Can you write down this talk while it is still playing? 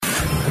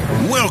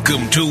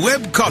Welcome to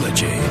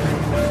Webcology.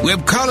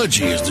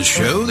 Webcology is the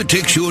show that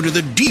takes you into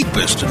the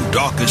deepest and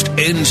darkest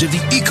ends of the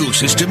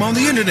ecosystem on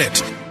the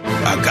internet.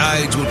 Our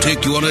guides will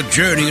take you on a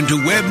journey into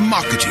web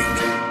marketing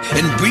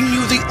and bring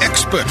you the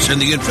experts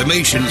and the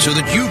information so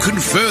that you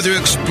can further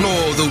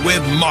explore the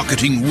web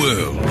marketing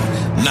world.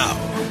 Now,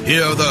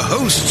 here are the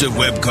hosts of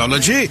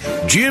Webcology,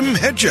 Jim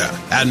Hedger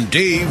and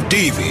Dave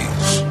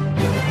Davies.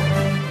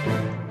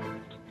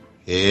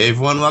 Hey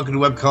everyone, welcome to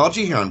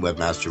Webcology here on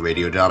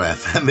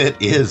WebmasterRadio.fm. It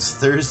is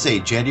Thursday,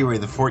 January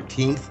the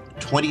 14th,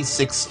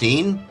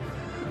 2016.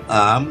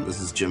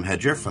 This is Jim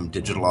Hedger from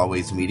Digital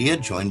Always Media,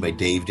 joined by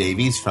Dave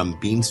Davies from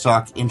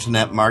Beanstalk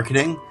Internet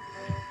Marketing.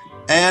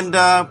 And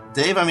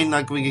Dave,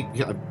 we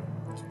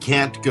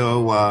can't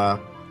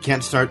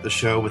start the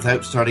show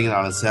without starting it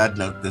on a sad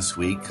note this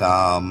week.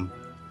 The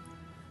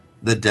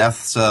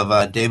deaths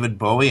of David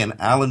Bowie and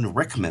Alan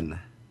Rickman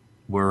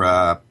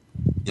were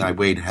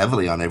weighed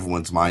heavily on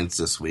everyone's minds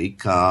this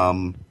week.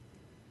 Cancer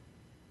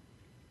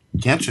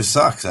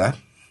sucks, eh?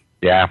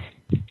 Yeah.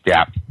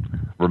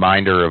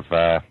 Reminder of,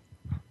 the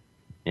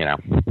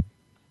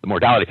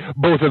mortality.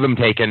 Both of them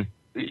taken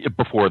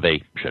before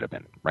they should have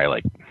been, right?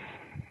 Like,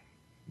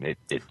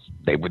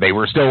 they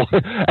were still,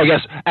 I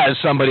guess, as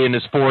somebody in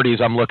his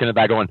 40s, I'm looking at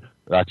that going,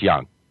 that's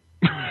young.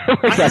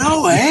 I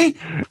know, eh?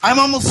 I'm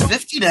almost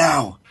 50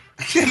 now.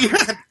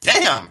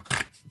 Damn.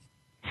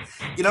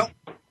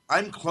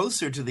 I'm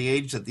closer to the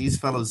age that these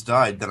fellows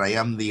died than I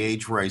am the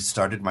age where I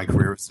started my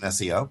career as an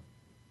SEO.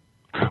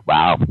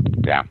 Wow.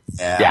 Yeah.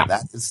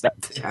 That is.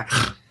 Yeah.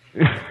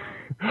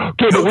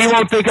 Okay, but we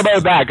won't think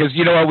about that because,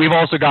 you know what, we've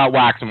also got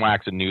wax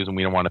and news, and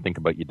we don't want to think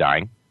about you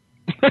dying.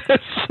 We've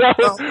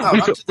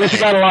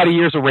got a lot of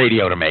years of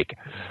radio to make.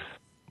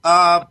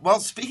 Well,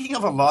 speaking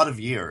of a lot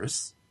of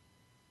years,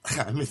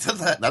 that's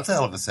a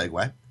hell of a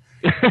segue.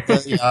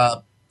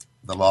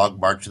 The long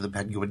march of the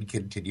penguin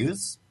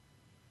continues.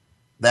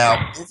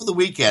 Now, over the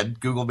weekend,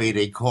 Google made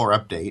a core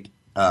update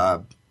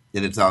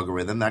in its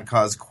algorithm that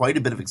caused quite a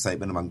bit of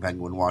excitement among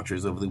penguin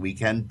watchers over the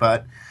weekend,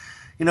 but,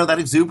 that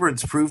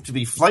exuberance proved to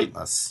be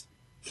flightless.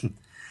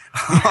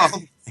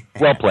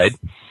 Well played.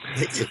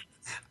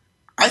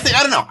 I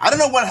don't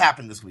know what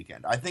happened this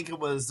weekend. I think it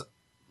was,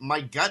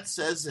 my gut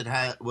says it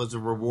was a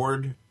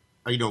reward,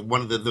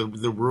 one of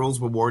the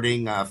rules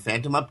rewarding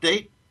Phantom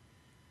update.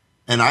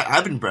 And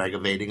I've been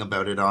bragavating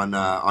about it on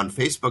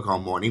Facebook all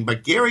morning,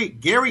 but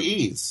Gary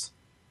Ease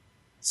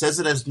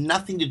says it has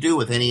nothing to do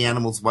with any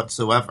animals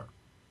whatsoever.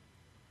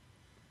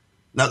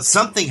 Now,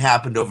 something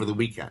happened over the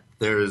weekend.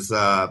 There's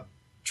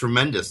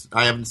tremendous,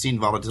 I haven't seen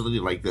volatility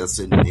like this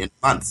in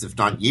months, if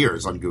not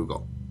years, on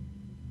Google.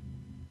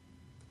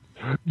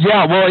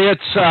 Yeah, well,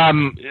 it's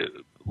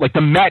like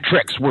the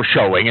metrics we're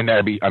showing, and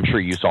I'm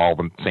sure you saw all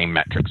the same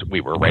metrics that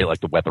we were, right?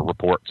 Like the weather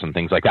reports and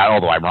things like that.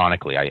 Although,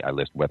 ironically, I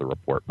list weather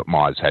report, but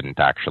Moz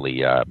hadn't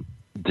actually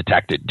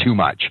detected too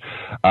much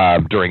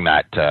during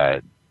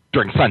that.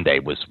 During Sunday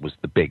was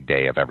the big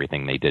day of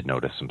everything. They did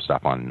notice some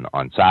stuff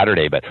on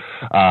Saturday, but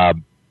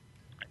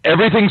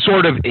everything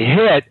sort of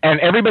hit, and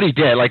everybody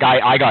did. Like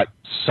I got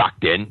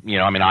sucked in.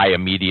 I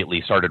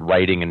immediately started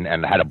writing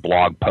and had a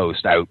blog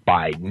post out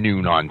by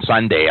noon on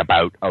Sunday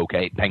about,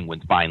 okay,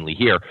 penguins finally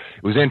here.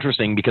 It was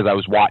interesting because I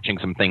was watching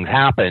some things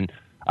happen,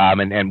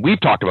 and we've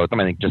talked about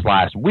them, I think, just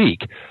last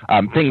week,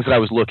 things that I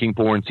was looking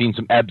for and seeing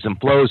some ebbs and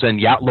flows,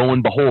 and lo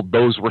and behold,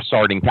 those were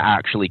starting to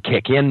actually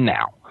kick in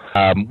now.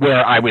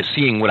 Where I was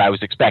seeing what I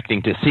was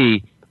expecting to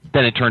see,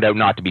 then it turned out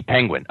not to be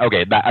penguin.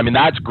 Okay,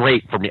 that's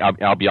great for me.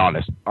 I'll be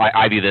honest.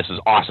 I view this as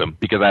awesome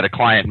because I had a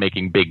client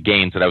making big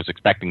gains that I was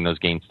expecting those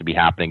gains to be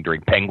happening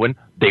during penguin.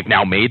 They've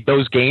now made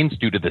those gains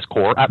due to this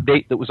core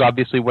update that was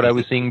obviously what I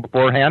was seeing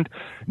beforehand.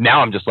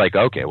 Now I'm just like,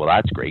 okay, well,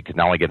 that's great because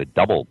now I get a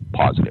double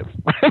positive.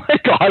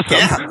 Like,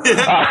 awesome.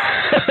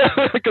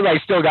 Because I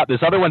still got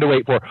this other one to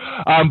wait for.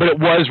 But it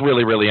was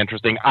really, really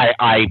interesting.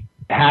 I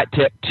hat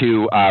tip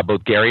to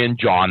both Gary and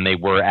John. They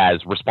were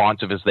as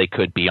responsive as they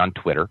could be on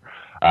Twitter.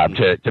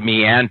 To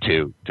me and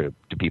to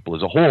people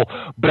as a whole.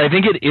 But I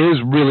think it is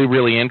really,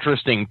 really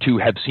interesting to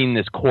have seen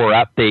this core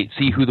update,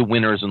 see who the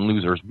winners and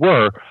losers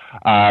were.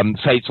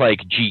 Sites like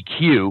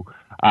GQ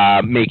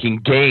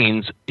making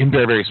gains in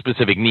very, very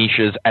specific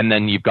niches, and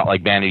then you've got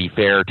like Vanity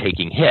Fair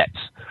taking hits.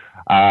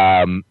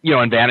 And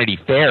Vanity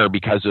Fair,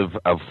 because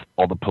of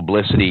all the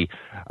publicity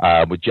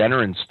with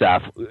Jenner and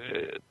stuff,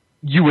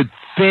 you would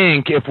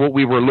think if what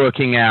we were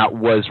looking at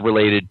was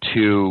related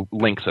to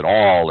links at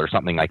all or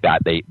something like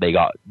that, they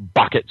got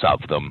buckets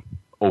of them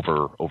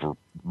over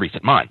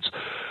recent months.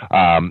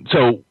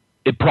 So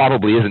it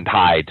probably isn't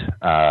tied,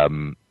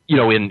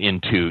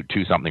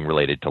 into something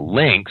related to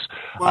links.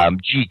 Well,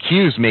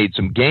 GQ's made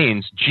some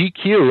gains.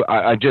 GQ,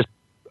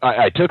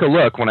 I took a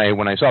look when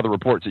I saw the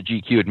reports that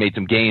GQ had made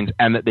some gains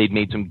and that they'd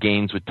made some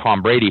gains with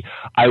Tom Brady.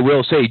 I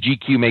will say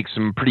GQ makes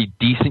some pretty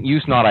decent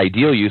use, not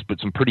ideal use, but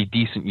some pretty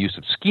decent use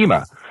of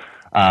schema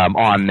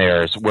on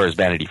theirs, whereas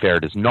Vanity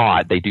Fair does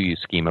not. They do use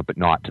schema, but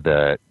not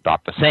the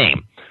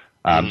same.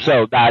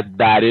 So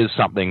that is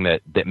something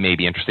that may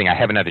be interesting. I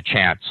haven't had a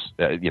chance.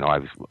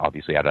 I've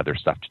obviously had other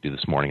stuff to do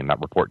this morning, and that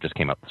report just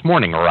came up this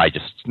morning, or I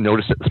just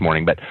noticed it this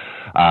morning. But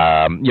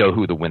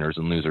who the winners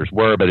and losers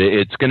were. But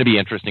it's going to be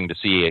interesting to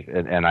see,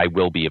 and I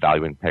will be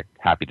evaluating.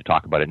 Happy to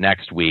talk about it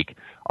next week.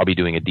 I'll be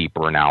doing a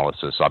deeper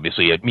analysis.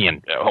 Obviously, me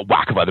and a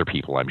whack of other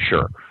people, I'm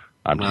sure,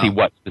 to see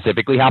what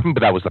specifically happened.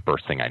 But that was the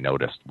first thing I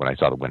noticed when I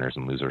saw the winners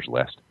and losers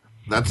list.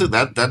 That's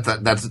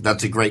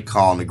a great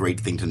call and a great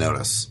thing to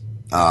notice.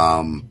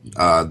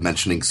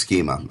 Mentioning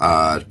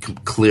schema,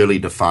 clearly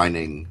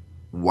defining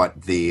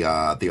what the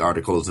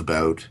article is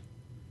about,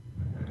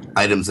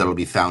 items that will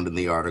be found in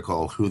the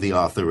article, who the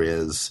author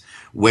is,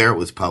 where it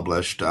was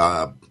published,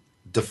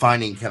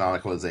 defining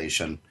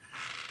canonicalization.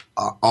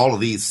 All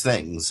of these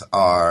things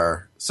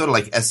are sort of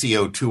like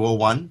SEO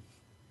 201,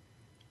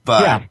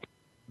 but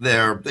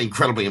they're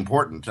incredibly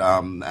important,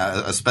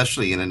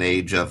 especially in an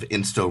age of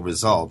insto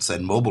results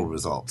and mobile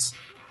results.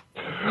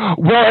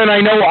 Well, and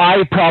I know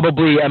I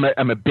probably am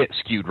a bit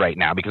skewed right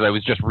now because I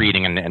was just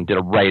reading and did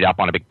a write-up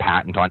on a big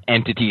patent on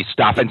entity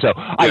stuff. And so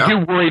I do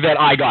worry that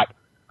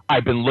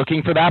I've been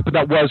looking for that, but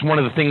that was one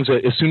of the things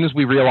that as soon as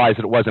we realized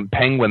that it wasn't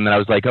penguin, then I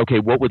was like, okay,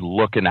 what would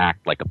look and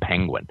act like a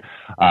penguin?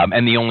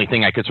 And the only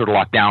thing I could sort of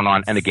lock down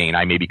on, and again,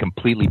 I may be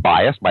completely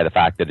biased by the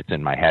fact that it's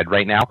in my head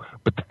right now,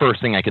 but the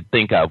first thing I could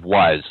think of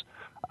was,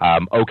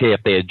 okay,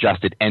 if they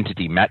adjusted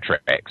entity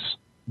metrics,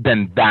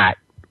 then that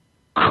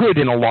could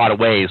in a lot of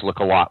ways look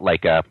a lot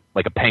like a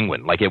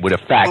penguin, like it would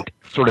affect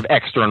sort of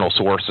external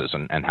sources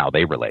and how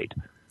they relate.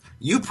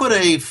 You put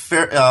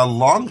a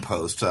long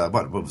post,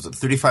 what was it,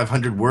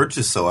 3,500 words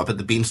or so up at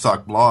the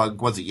Beanstalk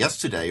blog, was it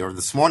yesterday or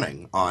this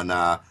morning, on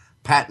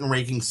patent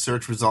ranking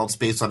search results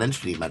based on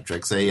entity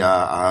metrics,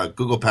 a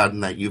Google patent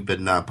that you've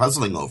been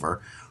puzzling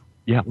over.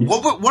 Yeah.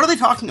 What are they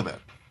talking about?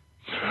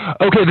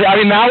 Okay, I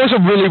mean, that was a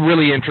really,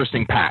 really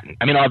interesting patent.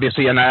 I mean,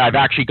 obviously, and I've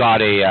actually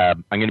got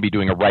I'm going to be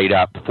doing a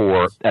write-up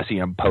for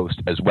SEM Post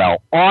as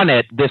well. On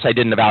it, I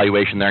did an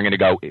evaluation there. I'm going to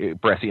go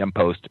for SEM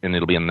Post, and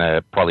it'll be in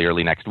probably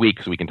early next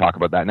week, so we can talk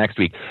about that next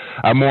week.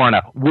 More on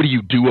what do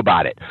you do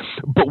about it?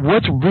 But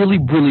what's really,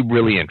 really,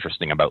 really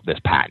interesting about this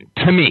patent,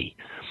 to me,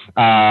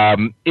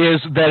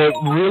 is that it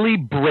really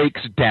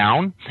breaks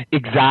down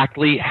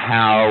exactly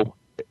how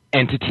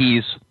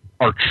entities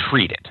are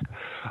treated.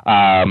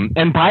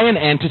 And by an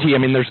entity, I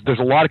mean there's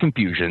a lot of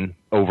confusion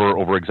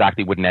over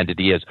exactly what an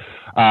entity is.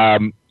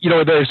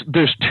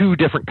 There's two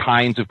different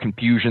kinds of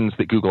confusions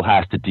that Google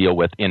has to deal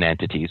with in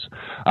entities.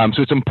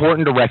 So it's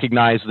important to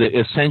recognize that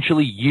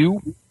essentially you,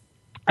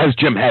 as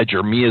Jim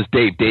Hedger, me as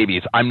Dave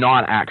Davies, I'm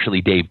not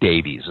actually Dave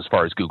Davies as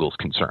far as Google's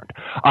concerned.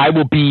 I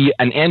will be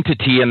an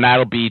entity, and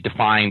that'll be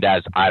defined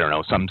as, I don't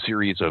know, some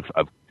series of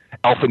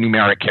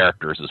alphanumeric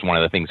characters is one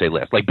of the things they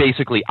list. Like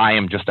basically I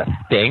am just a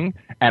thing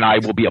and I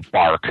will be a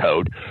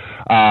barcode.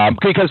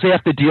 Because they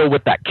have to deal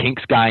with that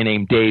Kinks guy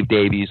named Dave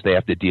Davies. They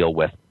have to deal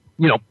with,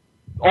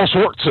 all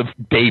sorts of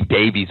Dave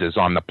Davieses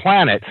on the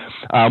planet.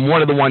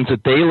 One of the ones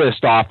that they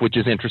list off, which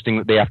is interesting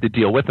that they have to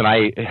deal with, and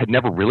I had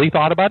never really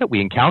thought about it,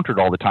 we encountered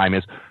all the time,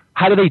 is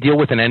how do they deal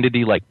with an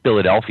entity like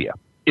Philadelphia?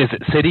 Is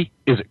it city?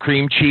 Is it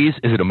cream cheese?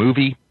 Is it a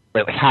movie?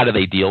 Like, how do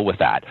they deal with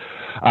that?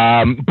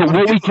 But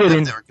what we get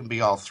in there can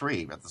be all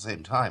three at the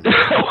same time. Well,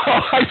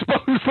 I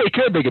suppose they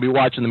could. They could be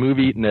watching the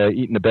movie,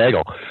 eating a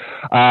bagel.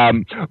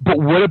 But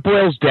what it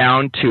boils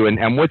down to,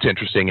 and what's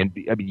interesting, and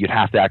I mean, you'd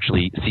have to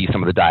actually see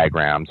some of the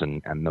diagrams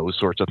and those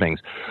sorts of things.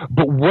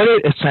 But what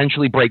it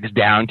essentially breaks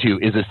down to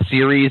is a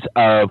series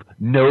of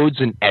nodes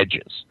and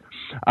edges.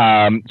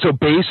 So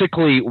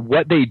basically,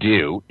 what they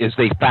do is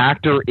they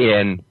factor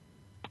in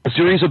a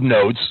series of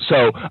nodes.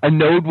 So a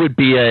node would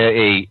be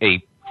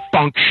a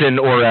function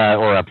or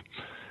a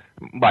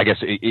I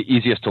guess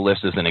easiest to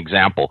list as an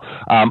example.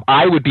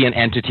 I would be an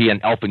entity, an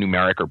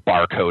alphanumeric or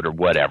barcode or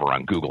whatever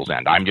on Google's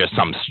end. I'm just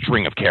some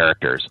string of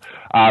characters.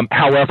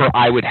 However,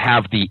 I would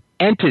have the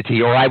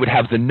entity, or I would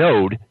have the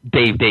node,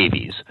 Dave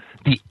Davies.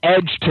 The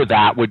edge to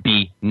that would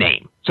be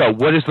name. So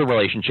what is the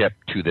relationship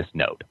to this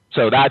node?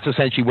 So that's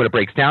essentially what it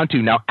breaks down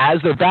to. Now, as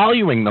they're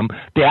valuing them,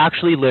 they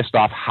actually list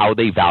off how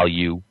they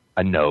value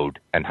a node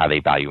and how they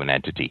value an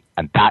entity.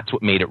 And that's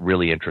what made it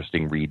really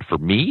interesting read for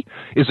me,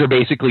 is they're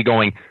basically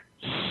going,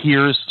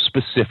 here's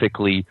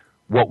specifically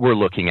what we're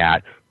looking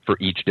at for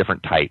each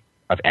different type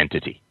of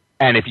entity.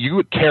 And if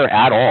you care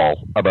at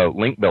all about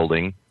link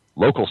building,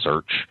 local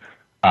search,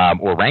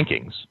 or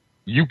rankings,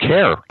 you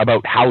care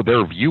about how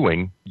they're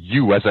viewing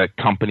you as a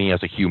company,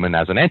 as a human,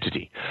 as an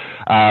entity.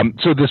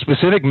 So the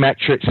specific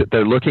metrics that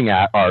they're looking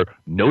at are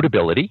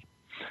notability,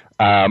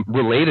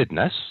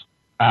 relatedness.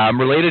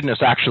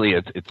 Relatedness, actually,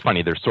 it's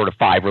funny, there's sort of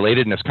five.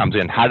 Relatedness comes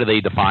in, how do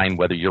they define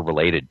whether you're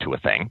related to a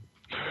thing?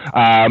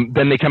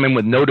 Then they come in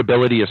with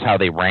notability is how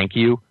they rank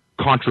you.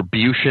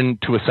 Contribution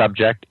to a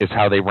subject is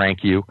how they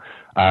rank you.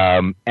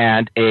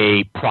 And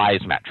a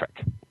prize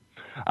metric.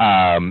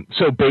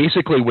 So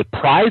basically with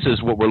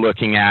prizes, what we're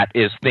looking at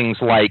is things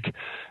like,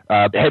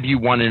 have you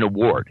won an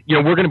award?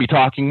 We're going to be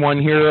talking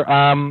one here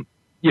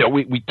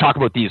we talk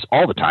about these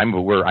all the time, but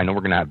I know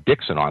we're going to have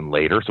Dixon on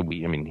later, so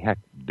heck,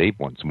 they've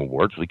won some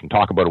awards. We can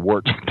talk about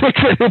awards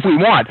if we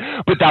want,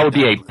 but that would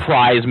be a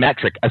prize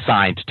metric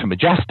assigned to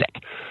Majestic.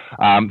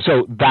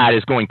 So that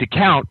is going to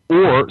count,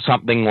 or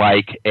something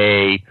like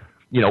a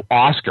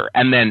Oscar.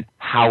 And then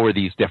how are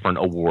these different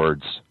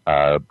awards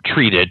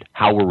treated?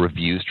 How were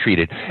reviews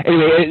treated?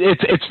 Anyway,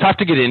 it's tough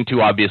to get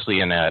into, obviously,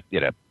 in a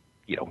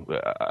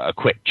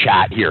quick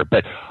chat here,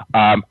 but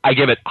I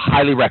give it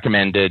highly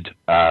recommended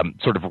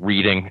sort of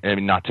reading. I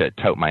mean, not to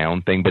tout my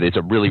own thing, but it's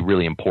a really,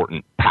 really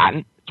important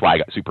patent. That's why I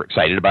got super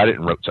excited about it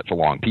and wrote such a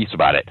long piece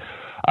about it.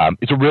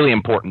 It's a really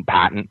important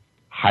patent,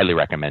 highly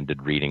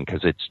recommended reading,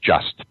 because it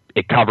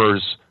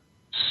covers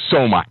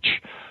so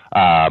much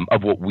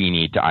of what we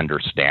need to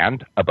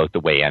understand about the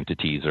way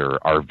entities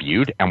are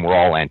viewed, and we're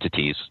all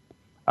entities.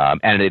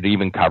 And it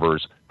even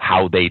covers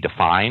how they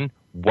define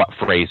what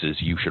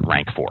phrases you should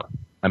rank for.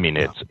 I mean,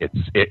 it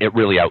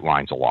really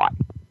outlines a lot.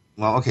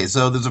 Well, okay,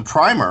 so there's a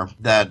primer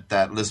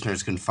that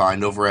listeners can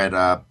find over at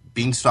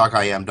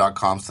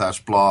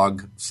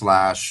beanstalkim.com/blog/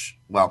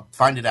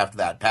 find it after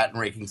that, patent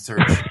ranking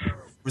search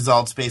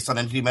results based on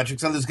entity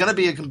metrics. And there's going to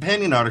be a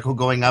companion article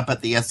going up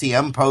at the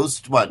SEM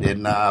Post,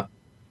 in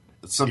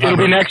sometime.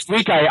 It'll be next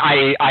week.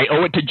 I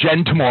owe it to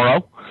Jen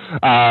tomorrow.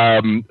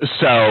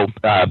 So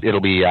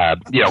it'll be,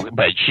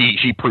 but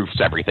she proofs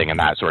everything and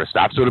that sort of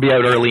stuff. So it'll be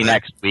out early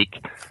next week.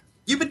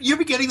 You've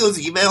been getting those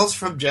emails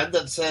from Jen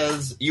that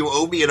says you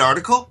owe me an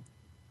article?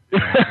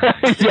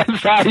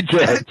 Yes, I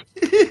did.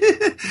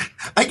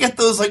 I get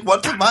those like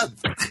once a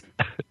month.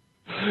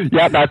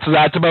 Yeah, that's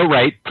about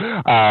right.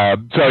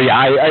 So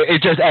yeah,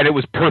 it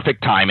was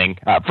perfect timing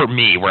for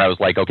me, where I was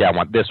like, okay, I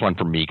want this one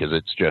for me because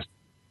it's just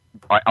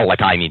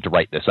I need to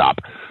write this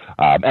up.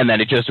 And then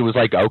it was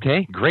like,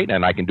 okay, great,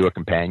 and I can do a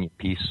companion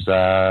piece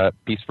for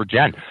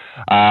Jen.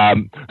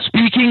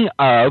 Speaking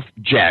of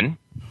Jen,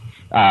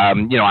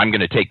 I'm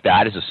going to take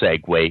that as a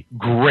segue.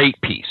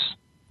 Great piece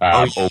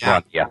over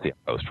on the SEM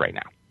Post right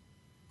now.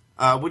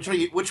 Which one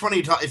are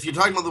you talking? If you're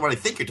talking about the one I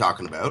think you're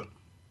talking about,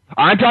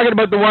 I'm talking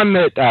about the one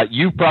that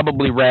you've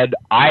probably read,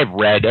 I've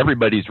read,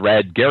 everybody's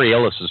read, Gary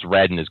Ellis has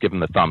read and has given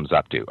the thumbs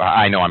up to.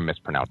 I know I'm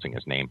mispronouncing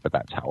his name, but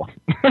that's how.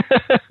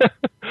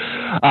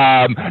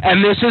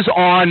 And this is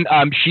on,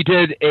 she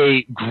did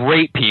a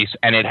great piece,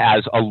 and it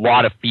has a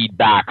lot of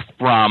feedback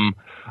from,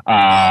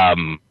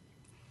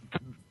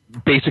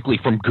 basically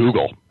from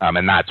Google.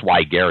 And that's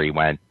why Gary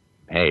went,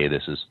 hey,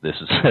 this is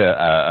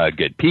a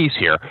good piece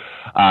here.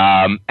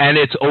 And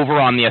it's over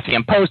on the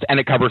SEM Post, and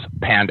it covers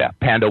Panda.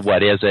 Panda,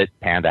 what is it?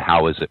 Panda,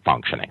 how is it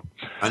functioning?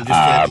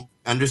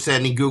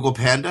 Understanding Google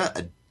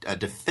Panda, a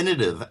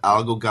definitive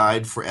algo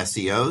guide for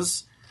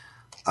SEOs.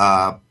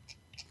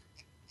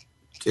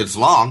 It's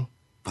long,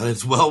 but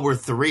it's well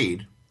worth the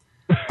read.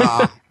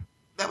 That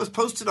was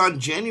posted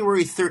on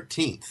January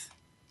 13th.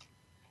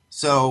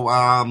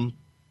 So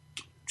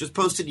just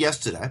posted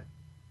yesterday.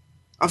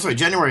 I'm sorry,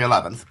 January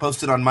 11th,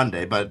 posted on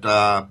Monday, but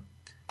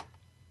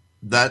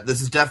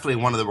this is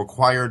definitely one of the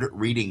required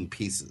reading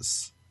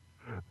pieces.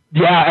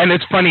 Yeah, and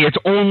it's funny. It's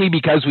only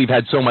because we've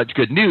had so much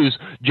good news.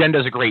 Jen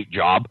does a great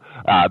job.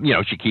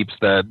 She keeps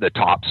the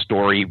top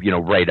story,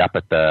 right up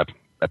at the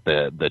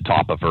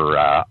top of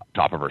her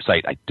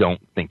site. I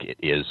don't think it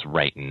is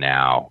right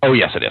now. Oh,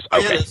 yes, it is.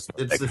 Okay, yeah,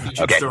 it's the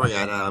featured story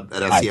at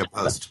SEM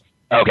Post.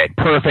 Okay,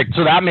 perfect.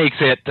 So that makes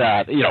it,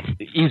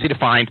 easy to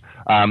find.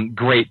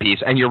 Great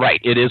piece. And you're right.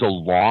 It is a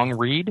long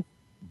read,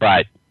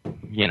 but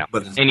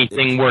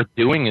anything worth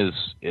doing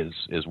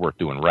is worth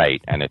doing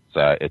right. And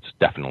it's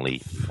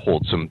definitely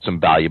holds some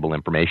valuable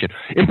information.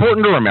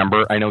 Important to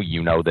remember. I know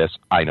you know this.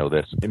 I know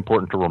this.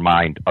 Important to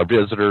remind our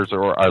visitors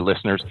or our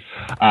listeners.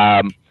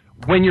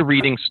 When you're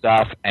reading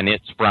stuff and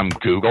it's from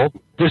Google,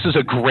 this is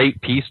a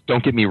great piece,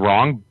 don't get me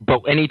wrong,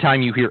 but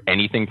anytime you hear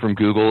anything from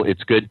Google,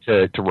 it's good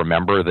to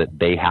remember that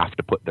they have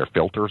to put their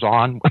filters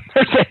on when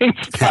they're saying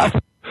stuff.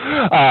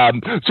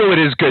 So it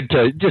is good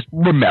to just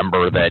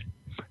remember that,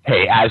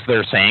 hey, as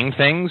they're saying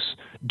things,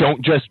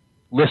 don't just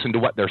listen to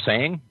what they're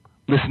saying.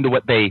 Listen to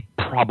what they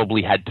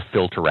probably had to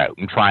filter out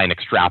and try and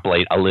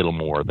extrapolate a little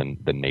more than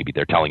maybe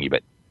they're telling you.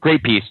 But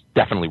great piece,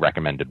 definitely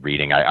recommended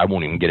reading. I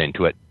won't even get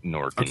into it,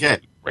 nor can okay.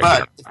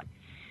 But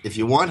if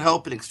you want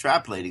help in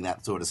extrapolating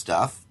that sort of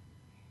stuff,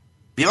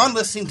 beyond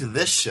listening to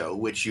this show,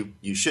 which you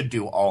should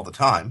do all the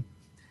time,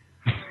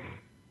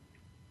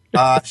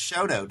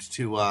 shout out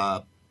to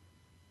a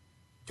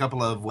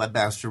couple of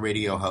Webmaster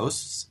Radio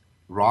hosts,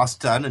 Ross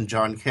Dunn and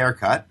John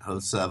Carecut,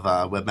 hosts of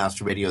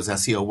Webmaster Radio's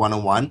SEO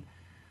 101.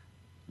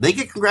 They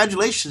get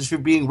congratulations for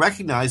being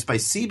recognized by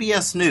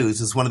CBS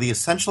News as one of the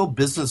essential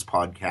business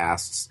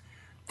podcasts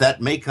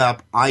that make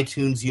up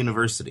iTunes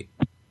University.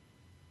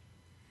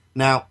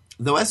 Now,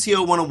 though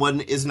SEO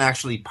 101 isn't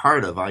actually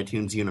part of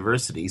iTunes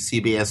University,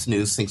 CBS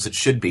News thinks it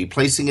should be,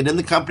 placing it in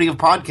the company of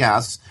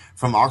podcasts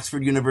from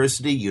Oxford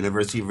University,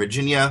 University of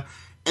Virginia,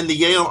 and the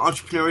Yale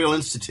Entrepreneurial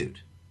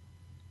Institute.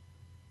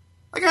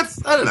 I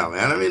don't know,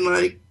 man. I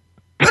mean,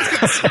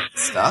 that's good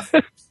stuff.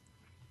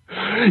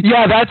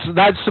 Yeah, that's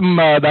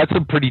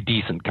some pretty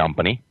decent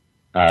company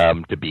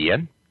to be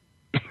in.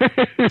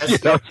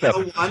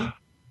 SEO101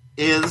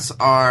 is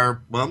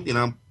our, well,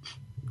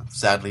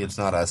 sadly it's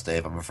not us,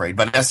 Dave, I'm afraid,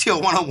 but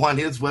SEO 101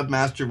 is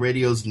Webmaster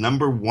Radio's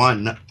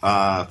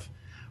 #1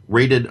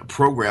 rated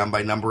program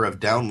by number of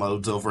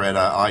downloads over at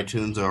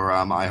iTunes or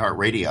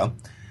iHeartRadio.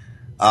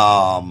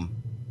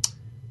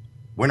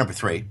 We're number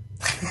 3.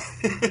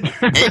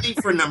 Aiming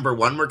for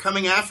 #1. We're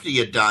coming after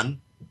you,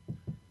 Dunn.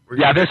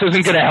 This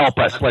isn't going to help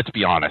us, let's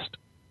be honest.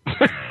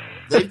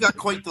 They've got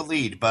quite the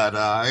lead, but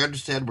I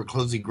understand we're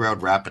closing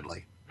ground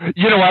rapidly.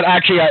 You know what?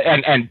 Actually,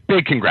 and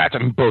big congrats. I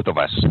mean, both of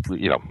us,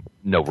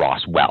 know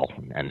Ross well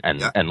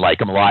and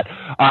like him a lot.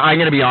 I'm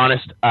going to be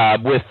honest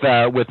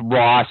with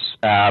Ross,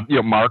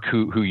 Mark,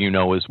 who you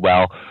know as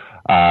well.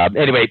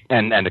 Anyway,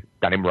 and a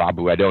guy named Rob,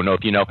 who I don't know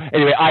if you know.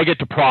 Anyway, I get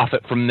to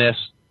profit from this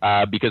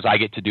because I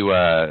get to do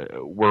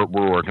we're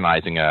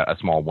organizing a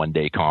small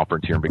one-day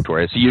conference here in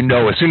Victoria. So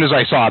as soon as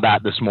I saw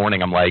that this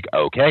morning, I'm like,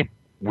 okay.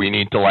 We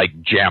need to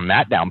jam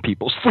that down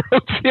people's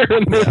throats here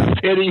in this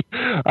city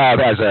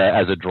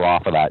as a draw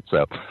for that.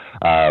 So,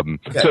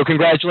 So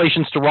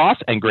congratulations to Ross,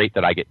 and great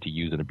that I get to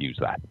use and abuse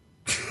that.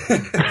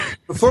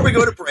 Before we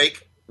go to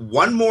break,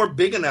 one more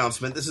big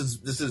announcement. This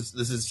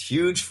is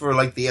huge for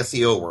the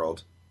SEO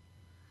world.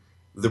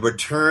 The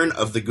return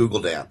of the Google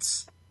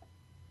Dance.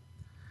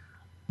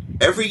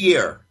 Every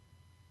year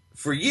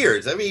when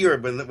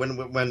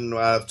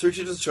Search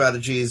Engine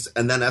Strategies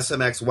and then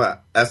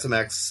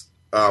SMX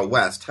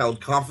West held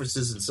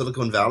conferences in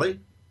Silicon Valley,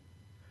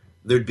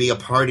 there'd be a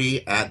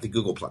party at the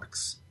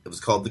Googleplex. It was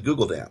called the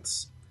Google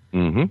Dance.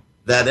 Mm-hmm.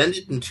 That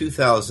ended in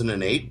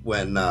 2008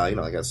 when,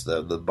 I guess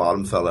the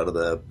bottom fell out of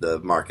the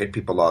market.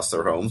 People lost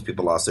their homes.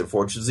 People lost their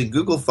fortunes. And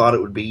Google thought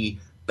it would be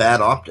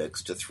bad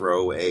optics to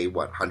throw a,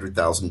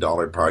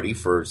 $100,000 party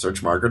for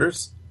search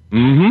marketers?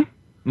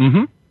 Mm-hmm.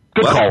 Mm-hmm.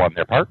 Good call on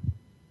their part.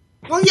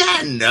 Well,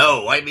 yeah,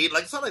 no. I mean,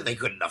 it's not like they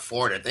couldn't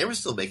afford it. They were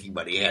still making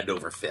money hand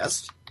over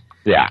fist.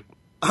 Yeah.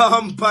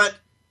 But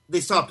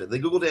they stopped it. The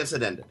Google Dance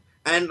had ended.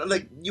 And,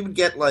 you would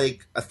get,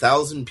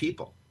 1,000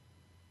 people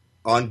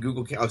on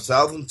Google,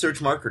 1,000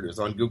 search marketers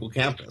on Google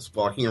Campus,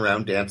 walking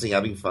around, dancing,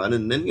 having fun,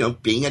 and then,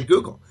 being at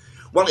Google.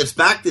 Well, it's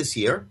back this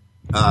year.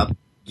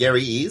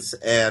 Gary Ease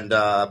and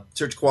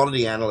search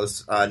quality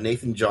analyst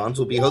Nathan Johns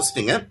will be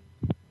hosting it.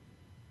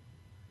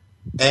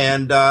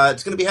 And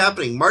it's going to be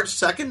happening March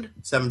 2nd,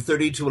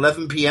 7:30 to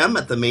 11 p.m.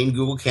 at the main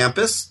Google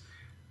Campus.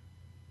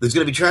 There's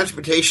going to be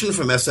transportation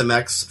from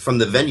SMX from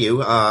the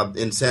venue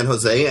in San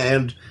Jose,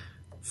 and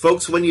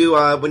folks, when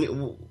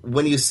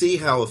you see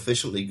how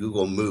efficiently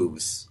Google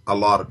moves a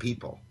lot of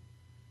people,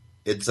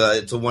 it's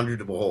a wonder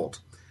to behold.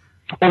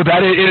 Oh,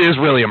 it is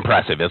really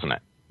impressive, isn't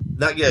it?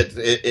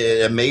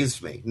 It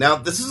amazed me. Now,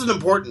 this is an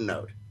important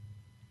note.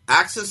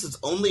 Access is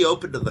only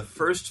open to the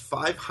first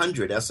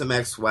 500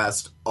 SMX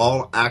West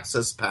All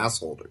Access Pass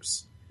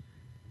holders.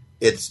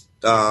 It's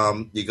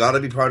you got to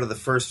be part of the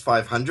first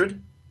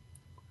 500.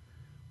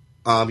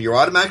 You're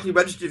automatically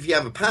registered if you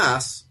have a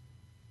pass,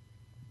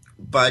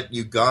 but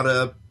you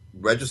gotta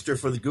register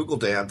for the Google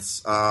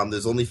Dance.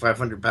 There's only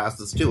 500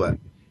 passes to it.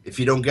 If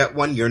you don't get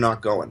one, you're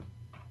not going.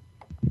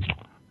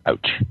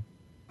 Ouch.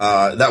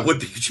 That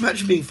would be. Could you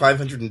imagine being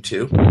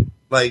 502?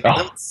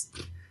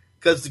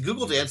 Because the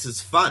Google Dance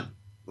is fun.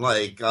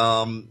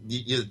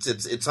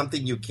 It's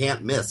something you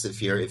can't miss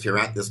if you're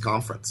at this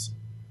conference.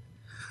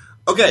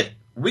 Okay,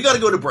 we got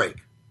to go to break.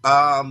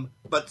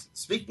 But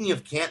speaking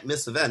of can't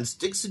miss events,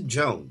 Dixon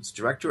Jones,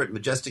 director at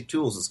Majestic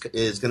Tools,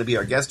 is going to be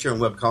our guest here on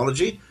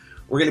Webcology.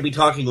 We're going to be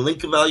talking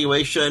link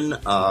evaluation,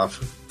 the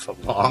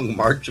long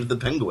march of the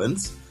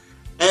penguins,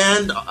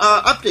 and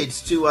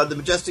updates to the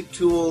Majestic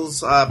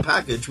Tools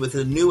package with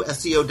a new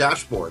SEO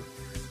dashboard.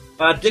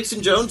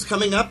 Dixon Jones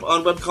coming up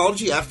on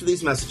Webcology after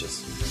these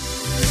messages.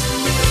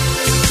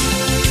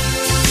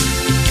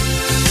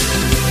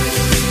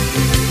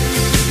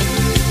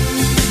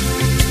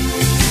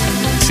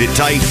 Sit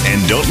tight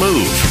and don't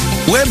move.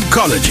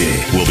 Webcology.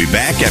 We'll be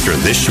back after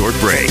this short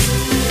break.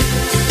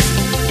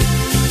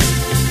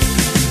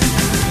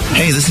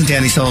 Hey, this is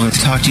Danny Sullivan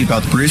to talk to you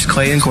about Bruce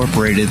Clay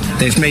Incorporated.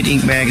 They've made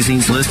Inc.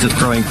 Magazine's list of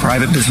growing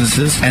private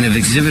businesses and have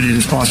exhibited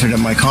and sponsored at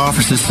my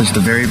conferences since the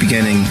very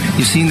beginning.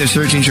 You've seen their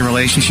search engine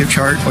relationship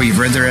chart, or you've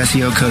read their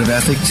SEO code of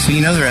ethics, so you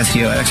know they're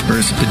SEO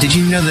experts. But did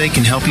you know they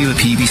can help you with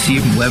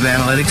PPC, web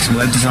analytics,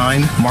 web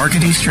design,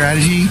 marketing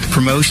strategy,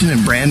 promotion,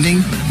 and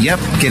branding? Yep,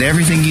 get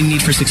everything you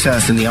need for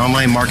success in the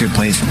online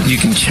marketplace. You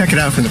can check it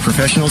out from the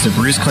professionals at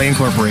Bruce Clay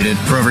Incorporated.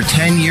 For over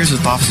 10 years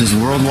with offices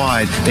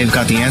worldwide, they've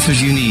got the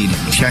answers you need.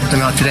 Check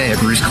them out today at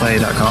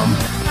bruceclay.com.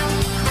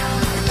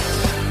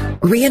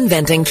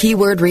 Reinventing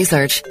keyword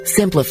research,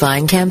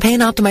 simplifying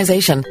campaign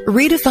optimization,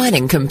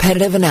 redefining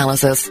competitive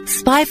analysis.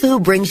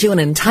 SpyFu brings you an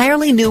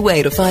entirely new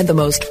way to find the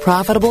most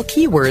profitable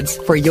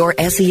keywords for your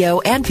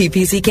SEO and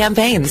PPC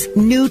campaigns.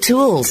 New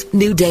tools,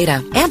 new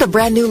data, and a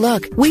brand new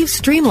look. We've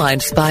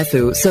streamlined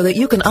SpyFu so that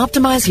you can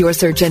optimize your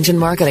search engine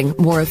marketing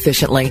more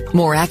efficiently,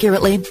 more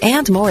accurately,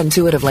 and more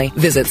intuitively.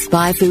 Visit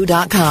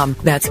spyfu.com.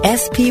 That's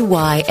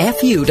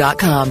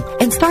SPYFU.com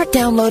and start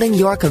downloading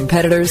your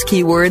competitors'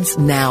 keywords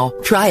now.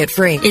 Try it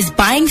free. Is Is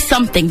buying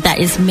something that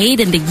is made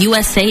in the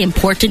USA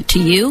important to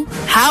you?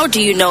 How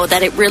do you know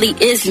that it really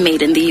is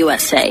made in the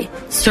USA?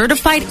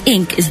 Certified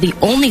Inc. is the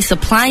only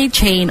supply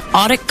chain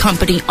audit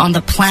company on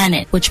the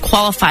planet which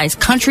qualifies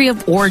country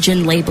of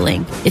origin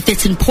labeling. If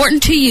it's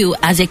important to you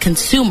as a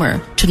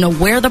consumer to know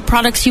where the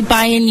products you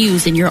buy and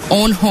use in your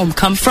own home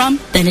come from,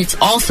 then it's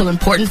also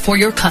important for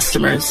your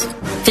customers.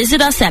 Visit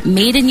us at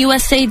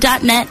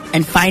madeinusa.net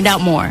and find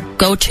out more.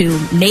 Go to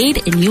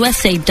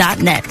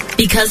madeinusa.net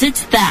because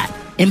it's that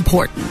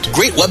important.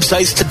 Great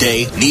websites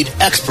today need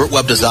expert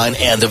web design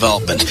and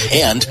development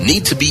and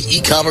need to be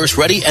e-commerce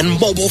ready and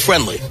mobile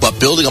friendly. But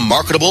building a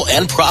marketable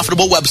and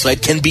profitable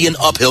website can be an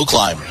uphill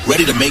climb.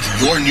 Ready to make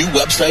your new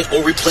website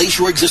or replace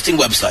your existing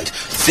website?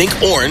 Think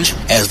Orange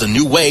as the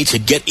new way to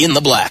get in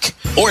the black.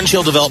 Orange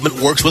Hill Development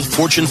works with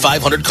Fortune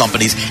 500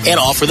 companies and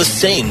offer the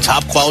same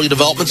top quality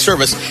development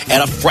service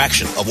at a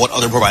fraction of what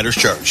other providers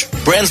charge.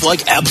 Brands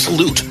like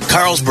Absolute,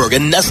 Carlsberg,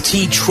 and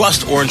Nestea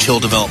trust Orange Hill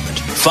Development.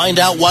 Find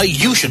out why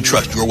you should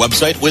trust your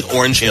website with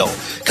Orange Hill.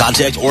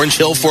 Contact Orange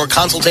Hill for a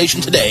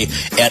consultation today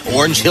at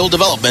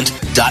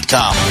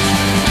orangehilldevelopment.com.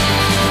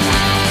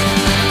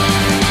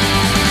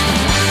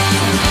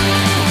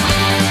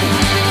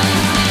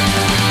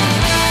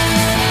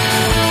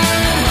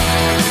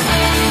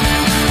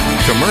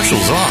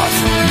 Commercials off.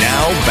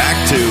 Now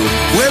back to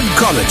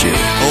Webcology.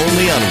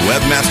 only on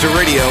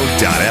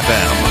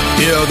WebmasterRadio.fm.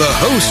 Here are the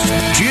hosts,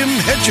 Jim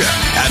Hedger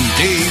and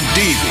Dave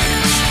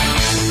Davies.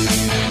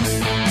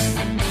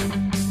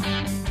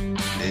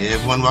 Hey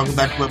everyone, welcome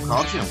back to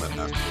Webcology on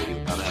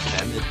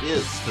WebmasterRadio.fm. It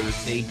is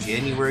Thursday,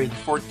 January the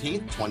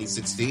 14th,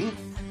 2016.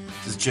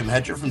 This is Jim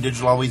Hedger from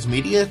Digital Always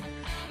Media,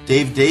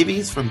 Dave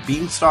Davies from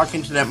Beanstalk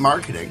Internet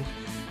Marketing,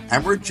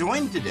 and we're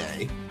joined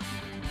today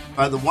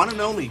by the one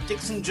and only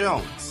Dixon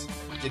Jones.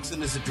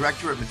 Dixon is a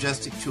director at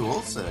Majestic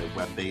Tools, a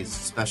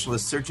web-based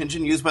specialist search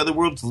engine used by the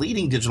world's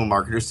leading digital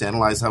marketers to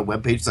analyze how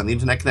web pages on the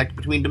internet connect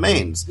between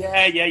domains.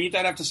 Yeah, you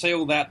don't have to say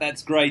all that.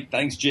 That's great.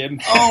 Thanks, Jim.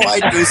 Oh,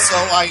 I do. So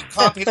I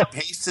copied and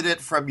pasted it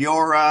from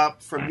your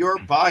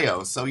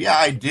bio. So yeah,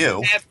 I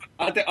do. Yeah,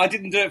 I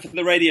didn't do it for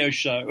the radio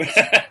show.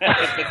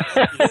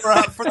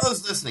 For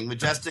those listening,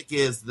 Majestic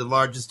is the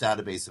largest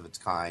database of its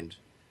kind.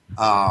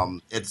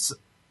 It's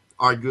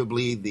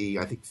arguably the,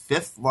 I think,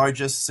 5th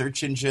largest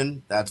search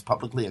engine that's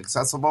publicly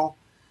accessible.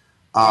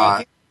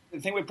 I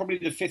think we're probably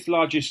the 5th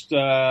largest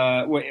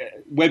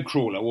web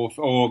crawler,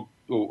 or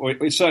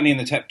it's certainly in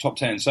the top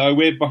 10. So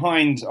we're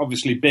behind,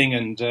 obviously, Bing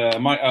and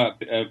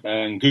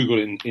Google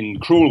in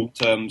crawl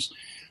terms.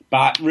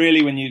 But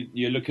really, when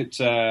you look at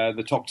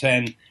the top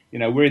 10,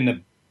 we're in the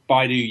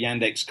Baidu,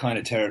 Yandex kind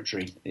of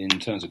territory in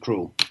terms of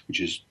crawl, which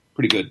is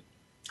pretty good.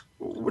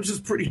 Which is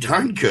pretty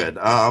darn good.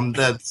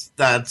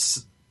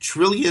 That's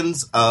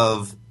trillions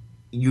of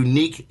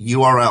unique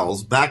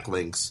URLs,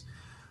 backlinks,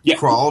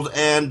 crawled,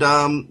 and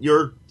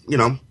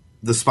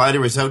the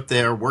spider is out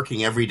there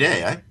working every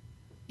day, eh?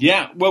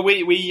 Yeah, well,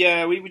 we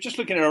were just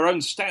looking at our own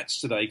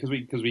stats today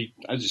because we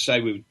as you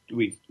say we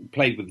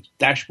played with the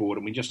dashboard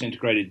and we just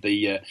integrated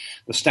the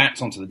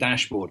stats onto the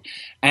dashboard,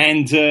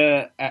 and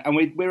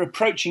we're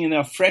approaching in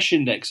our fresh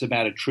index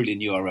about 1 trillion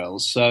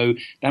URLs. So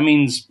that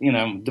means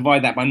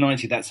divide that by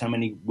 90. That's how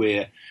many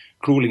we're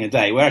crawling a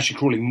day. We're actually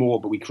crawling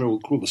more, but we crawl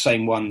the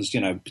same ones,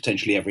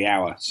 potentially every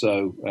hour.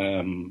 So,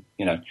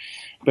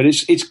 but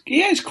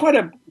it's quite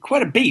a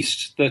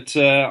beast that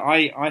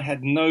I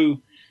had no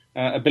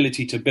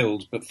ability to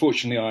build, but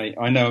fortunately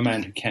I know a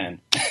man who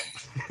can.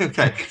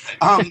 Okay.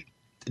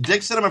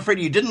 Dixon, I'm afraid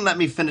you didn't let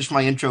me finish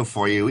my intro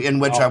for you, in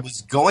which I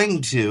was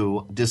going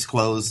to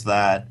disclose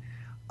that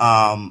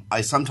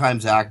I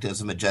sometimes act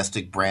as a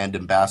Majestic brand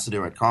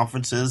ambassador at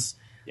conferences.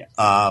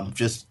 Yeah.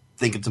 Just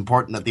think it's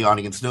important that the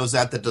audience knows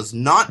that does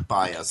not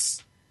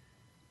bias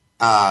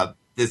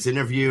this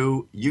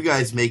interview. You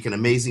guys make an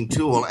amazing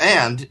tool,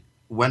 and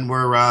when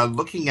we're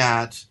looking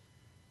at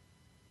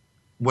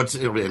what's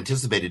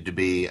anticipated to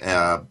be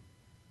a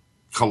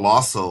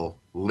colossal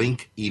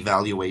link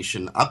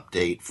evaluation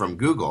update from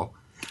Google,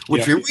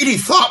 which we really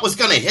thought was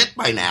going to hit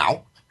by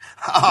now,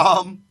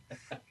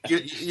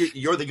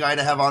 you're the guy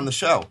to have on the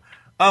show.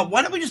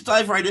 Why don't we just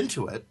dive right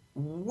into it?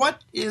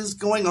 What is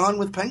going on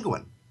with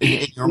Penguin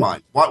in your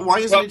mind? Why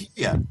isn't it here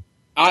yet?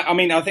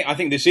 I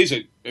think this is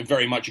a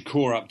very much a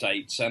core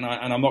update, and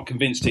I'm not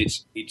convinced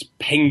it's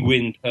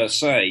Penguin per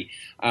se.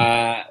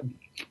 All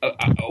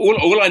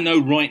I know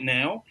right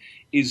now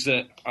is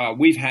that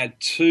we've had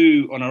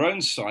two on our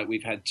own site.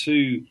 We've had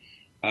two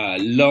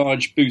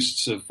large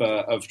boosts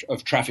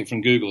of traffic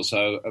from Google.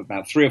 So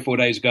about 3 or 4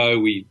 days ago,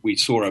 we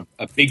saw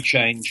a big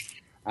change,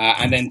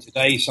 and then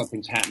today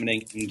something's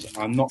happening, and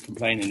I'm not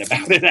complaining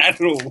about it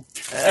at all.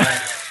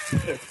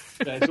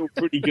 It's all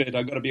pretty good,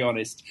 I've got to be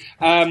honest.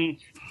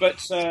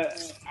 But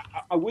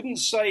I wouldn't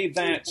say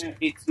that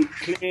it's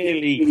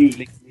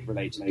clearly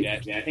related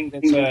yet. I think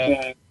that's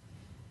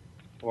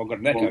I've got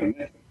an echo.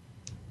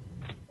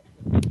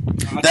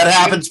 That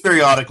happens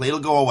periodically. It'll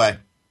go away.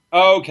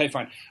 Oh, okay,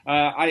 fine.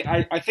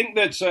 I think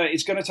that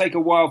it's going to take a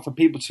while for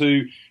people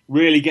to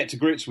really get to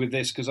grips with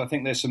this, because I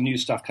think there's some new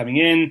stuff coming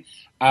in,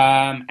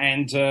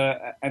 and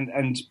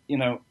you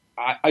know,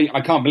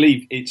 I can't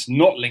believe it's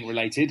not link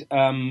related,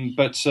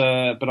 but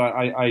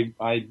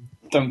I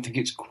don't think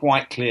it's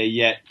quite clear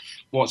yet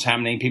what's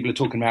happening. People are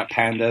talking about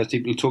pandas,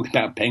 people are talking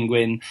about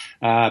penguin,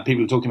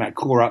 people are talking about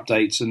core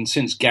updates, and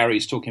since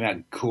Gary's talking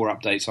about core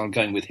updates, I'm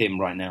going with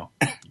him right now.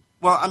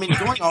 Well, I mean,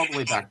 going all the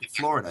way back to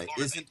Florida,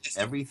 isn't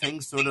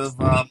everything sort of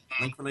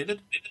link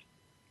related?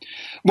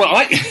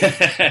 Well,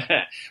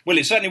 well,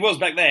 it certainly was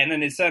back then,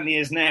 and it certainly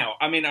is now.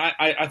 I mean,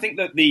 I think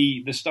that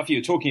the stuff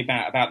you're talking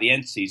about the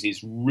entities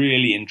is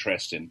really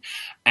interesting,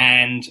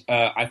 and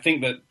I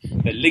think that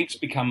the links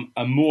become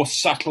a more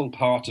subtle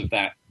part of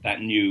that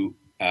new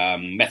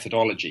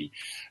methodology,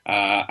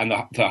 and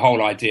the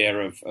whole idea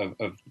of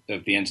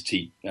the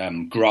entity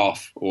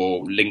graph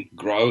or link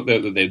graph,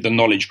 the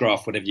knowledge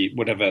graph,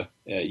 whatever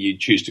you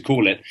choose to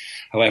call it,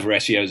 however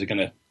SEOs are going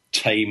to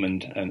tame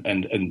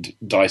and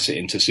dice it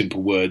into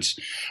simple words.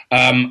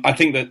 I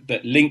think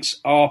that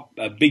links are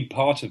a big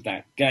part of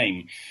that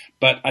game,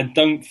 but I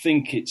don't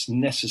think it's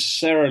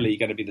necessarily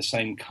going to be the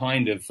same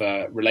kind of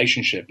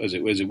relationship as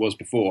it was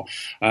before.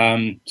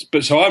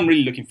 But so I'm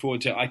really looking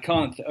forward to it. I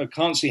can't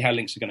see how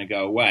links are going to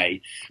go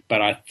away, but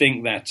I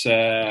think that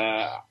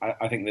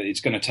I think that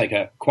it's going to take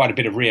quite a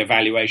bit of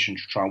reevaluation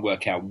to try and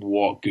work out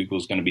what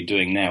Google's going to be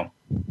doing now.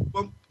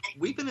 Well,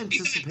 we've been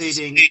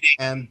anticipating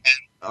and.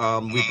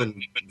 We've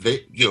been,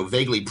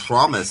 vaguely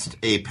promised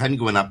a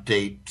Penguin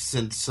update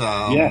since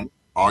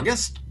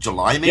August,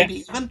 July,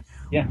 maybe even.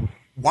 Yeah.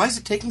 Why is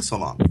it taking so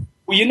long?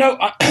 Well, you know,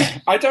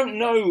 I don't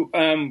know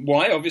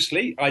why.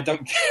 Obviously, I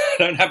don't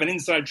have an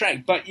inside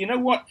track. But you know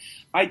what?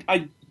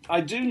 I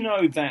do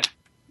know that.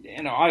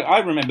 You know, I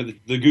remember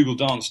the Google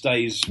Dance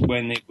days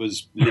when it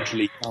was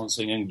literally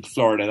dancing and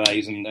Florida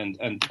days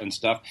and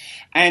stuff,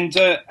 and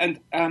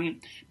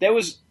they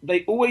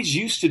always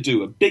used to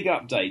do a big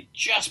update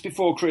just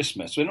before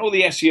Christmas when all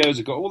the SEOs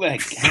have got all their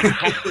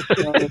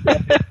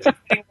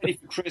ready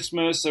for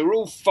Christmas. They were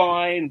all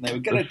fine. They were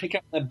going to pick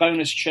up their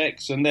bonus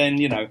checks, and then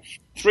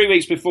 3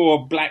 weeks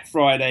before Black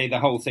Friday, the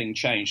whole thing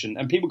changed,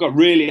 and people got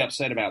really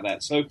upset about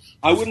that. So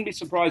I wouldn't be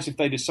surprised if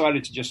they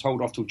decided to just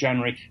hold off till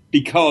January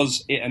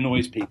because it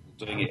annoys people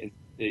doing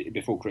it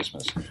before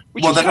Christmas.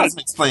 Well, that doesn't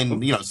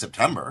explain,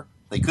 September.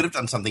 They could have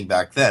done something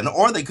back then,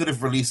 or they could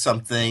have released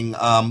something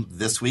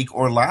this week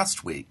or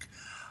last week.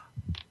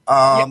 There's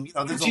a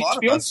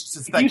lot of us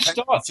suspect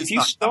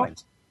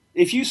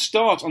if you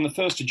start on the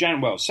 1st of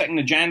January, 2nd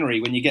of January,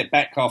 when you get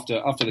back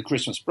after the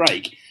Christmas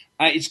break,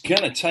 it's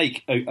going to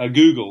take a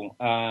Google,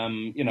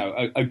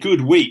 a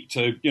good week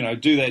to,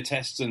 do their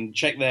tests and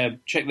check their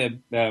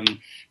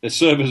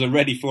servers are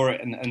ready for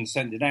it and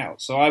send it out.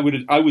 So I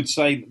would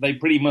say that they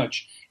pretty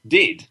much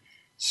did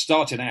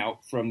start it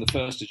out from the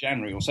 1st of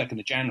January or 2nd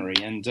of January,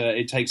 and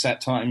it takes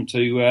that time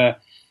to,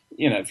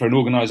 for an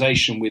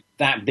organisation with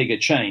that big a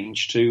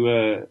change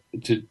to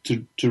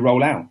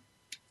roll out.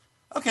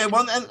 Okay,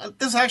 well, and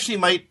this actually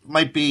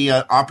might be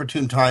an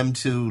opportune time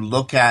to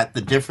look at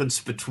the difference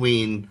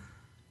between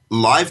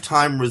live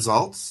time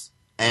results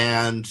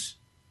and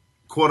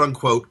quote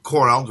unquote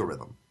core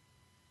algorithm.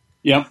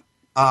 Yeah.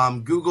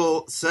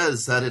 Google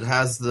says that it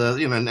has the,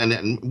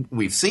 and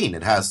we've seen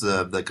it has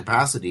the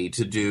capacity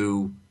to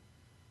do,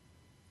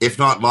 if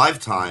not live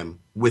time,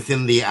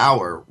 within the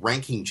hour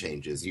ranking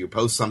changes. You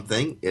post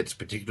something, it's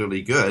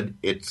particularly good,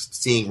 it's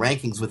seeing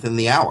rankings within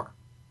the hour.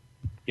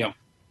 Yeah.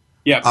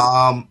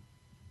 Yeah.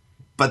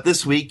 But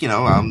this week,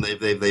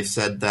 they've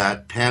said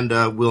that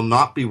Panda will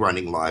not be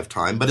running live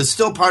time, but is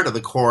still part of the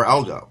core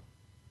algo.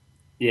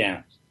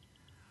 Yeah.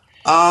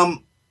 Now,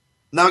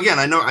 again,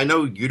 I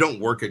know you don't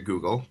work at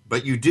Google,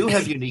 but you do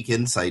have unique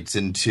insights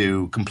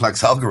into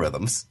complex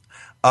algorithms.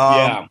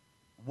 Yeah.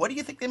 What do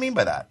you think they mean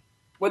by that?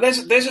 Well,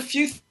 there's a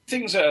few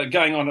things that are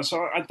going on.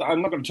 So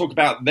I'm not going to talk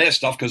about their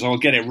stuff because I'll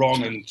get it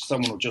wrong and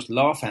someone will just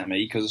laugh at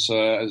me. But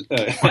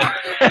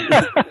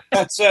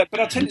I'll tell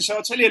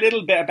you a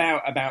little bit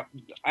about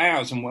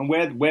ours and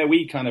where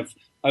we kind of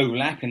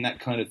overlap in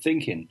that kind of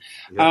thinking.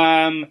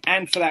 Yeah.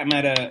 And for that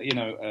matter,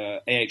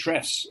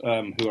 Ahrefs,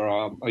 who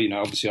are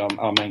obviously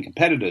our main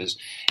competitors,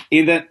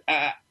 in that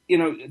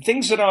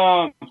things that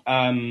are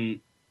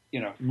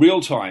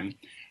real time.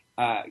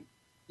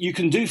 You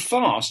can do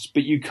fast,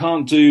 but you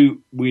can't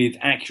do with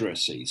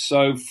accuracy.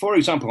 So, for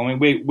example, I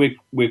mean,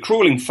 we're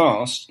crawling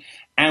fast,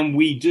 and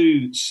we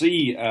do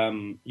see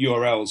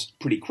URLs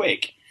pretty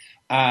quick.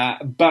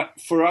 But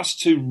for us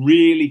to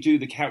really do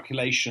the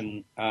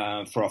calculation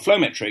for our flow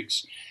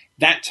metrics,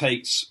 it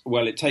takes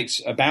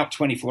about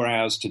 24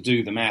 hours to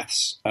do the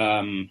maths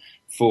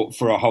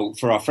for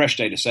our fresh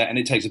data set, and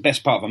it takes the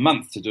best part of a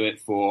month to do it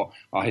for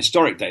our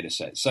historic data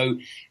set. So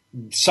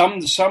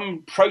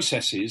some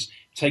processes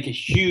take a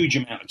huge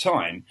amount of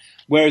time,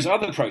 whereas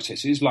other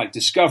processes like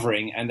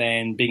discovering and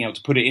then being able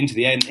to put it into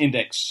the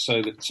index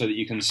so that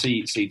you can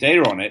see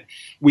data on it,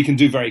 we can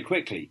do very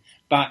quickly.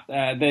 But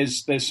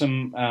there's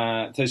some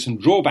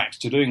drawbacks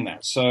to doing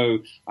that. So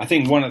I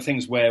think one of the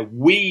things where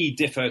we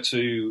differ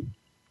to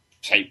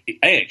say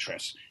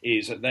Ahrefs,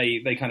 is that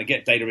they kind of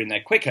get data in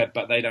there quicker,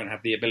 but they don't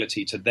have the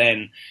ability to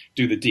then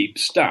do the deep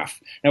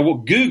stuff. Now,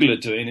 what Google are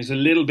doing is a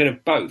little bit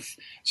of both.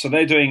 So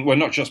they're doing, well,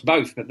 not just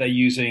both, but they're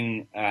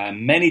using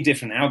many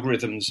different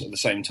algorithms at the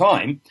same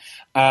time,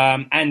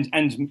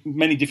 and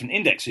many different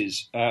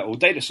indexes or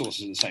data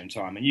sources at the same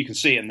time. And you can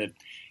see it in the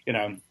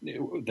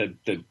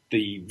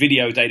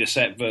video data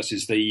set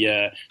versus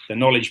the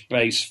knowledge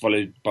base,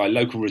 followed by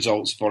local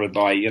results, followed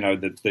by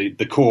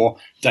the core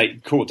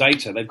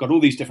data. They've got all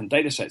these different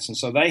data sets, and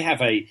so they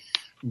have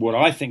what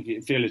I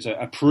feel is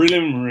a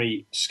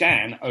preliminary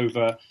scan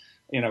over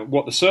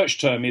what the search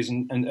term is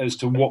and as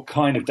to what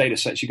kind of data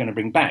sets you're going to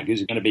bring back.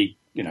 Is it going to be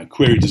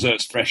query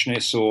desserts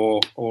freshness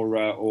or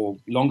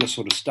longer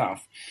sort of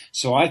stuff?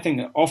 So I think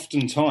that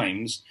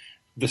oftentimes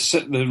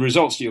the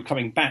results that you're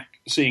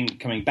seeing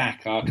coming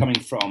back are coming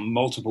from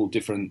multiple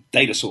different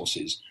data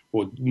sources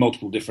or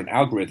multiple different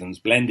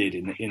algorithms blended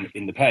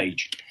in the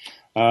page.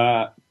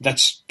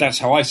 That's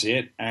how I see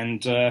it,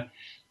 and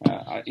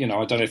I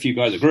don't know if you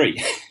guys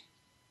agree.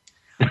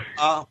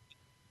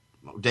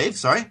 Dave,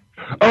 sorry.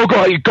 Oh,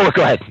 go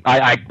ahead.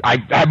 I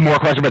have more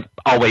questions, but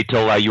I'll wait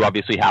till you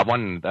obviously have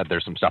one.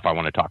 There's some stuff I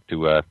want to talk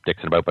to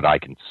Dixon about, but I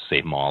can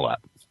save them all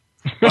up.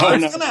 I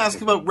was going to ask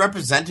about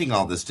representing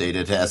all this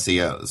data to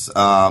SEOs.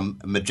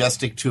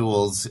 Majestic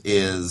Tools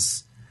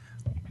is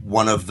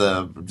one of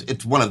the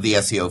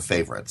SEO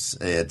favorites.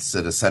 It's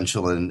an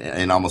essential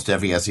in almost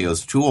every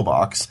SEO's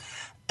toolbox.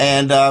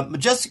 And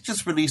Majestic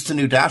just released a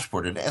new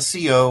dashboard, an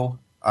SEO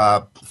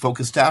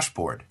focused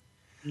dashboard.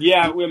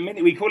 Yeah,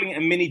 we're calling it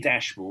a mini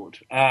dashboard,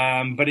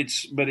 but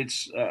it's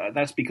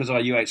that's because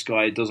our UX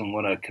guy doesn't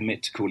want to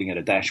commit to calling it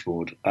a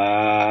dashboard.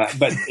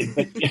 But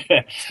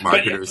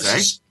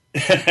marketers,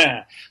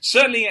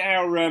 certainly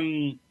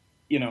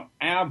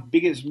our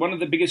biggest, one of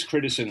the biggest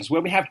criticisms,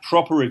 where we have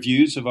proper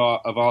reviews of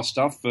our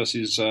stuff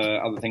versus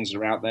other things that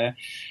are out there,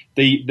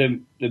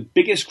 the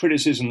biggest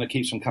criticism that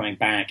keeps on coming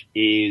back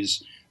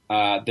is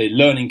the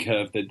learning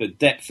curve, the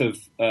depth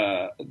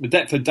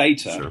of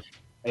data. Sure.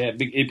 It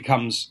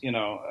becomes,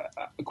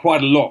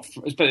 quite a lot,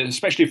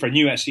 especially for a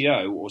new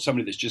SEO or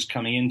somebody that's just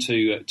coming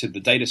into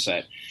the data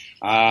set.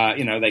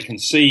 They can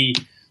see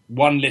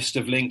one list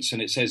of links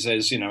and it says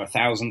there's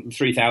 1,000,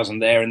 3,000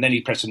 there, and then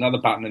you press another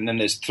button and then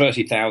there's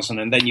 30,000,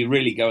 and then you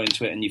really go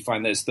into it and you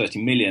find there's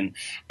 30 million.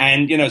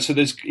 And so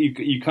there's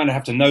you kind of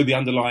have to know the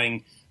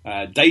underlying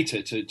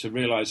data to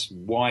realize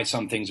why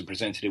some things are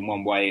presented in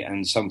one way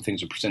and some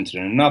things are presented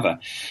in another.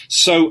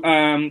 So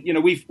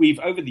we've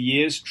over the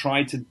years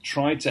tried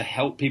to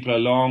help people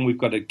along. We've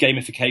got a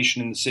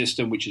gamification in the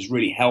system which has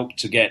really helped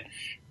to get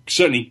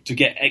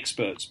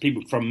experts,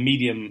 people from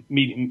mid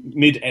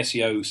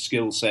SEO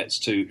skill sets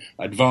to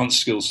advanced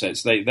skill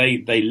sets.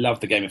 They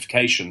love the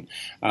gamification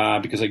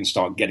because they can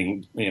start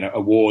getting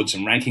awards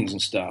and rankings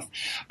and stuff.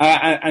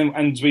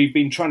 And we've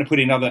been trying to put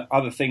in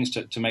other things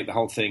to make the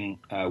whole thing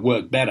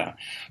work better.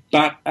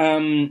 But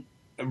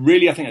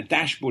really, I think a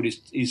dashboard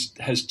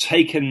has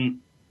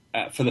taken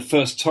for the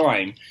first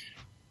time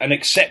an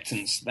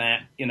acceptance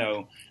that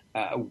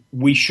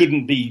we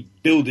shouldn't be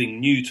building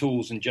new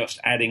tools and just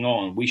adding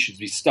on. We should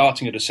be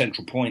starting at a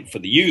central point for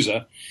the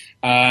user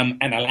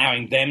and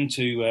allowing them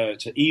to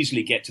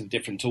easily get to the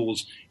different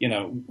tools,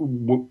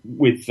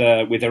 with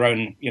their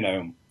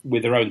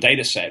own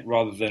data set,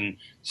 rather than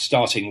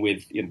starting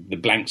with the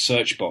blank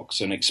search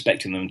box and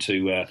expecting them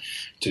to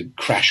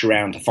crash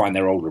around to find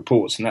their old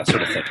reports and that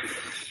sort of thing.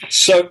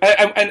 So,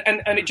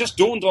 and it just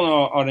dawned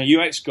on a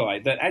UX guy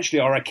that actually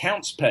our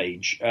accounts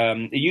page,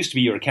 it used to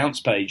be your accounts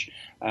page,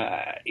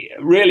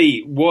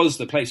 really was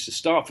the place to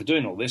start for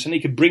doing all this, and he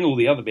could bring all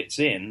the other bits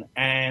in,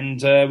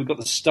 and we got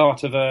the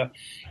start of a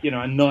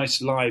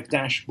nice live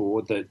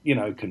dashboard that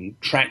can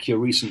track your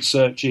recent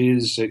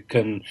searches. It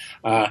can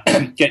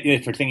get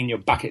everything in your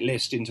bucket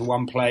list into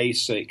one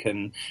place. It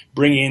can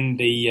bring in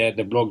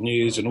the blog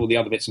news and all the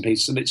other bits and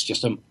pieces. And it's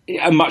just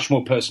a much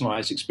more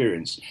personalized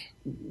experience.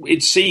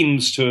 It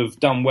seems to have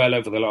done well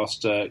over the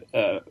last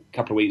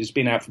couple of weeks. It's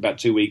been out for about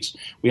 2 weeks.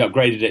 We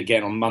upgraded it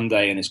again on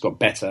Monday, and it's got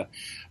better.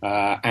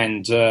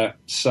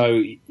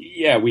 So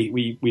yeah,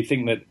 we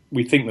think that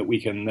we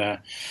can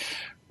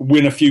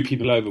win a few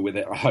people over with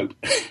it, I hope.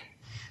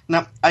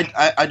 Now,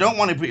 I don't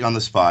want to put you on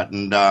the spot,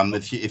 and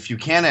if you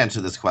can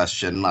answer this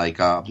question,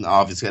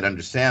 obviously I'd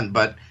understand.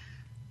 But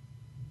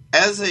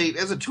as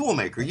a tool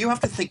maker, you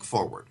have to think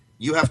forward.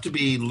 You have to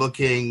be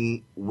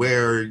looking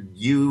where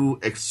you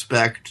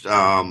expect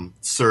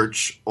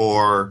search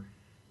or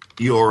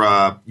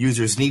your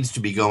users needs to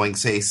be going,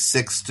 say,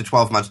 6 to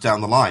 12 months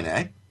down the line,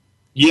 eh?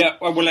 Yeah,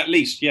 well, at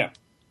least, yeah.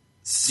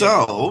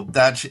 So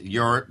that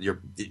you're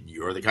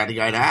the kind of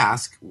guy to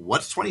ask,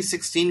 what's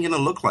 2016 going to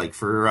look like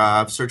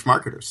for search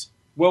marketers?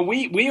 Well,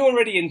 we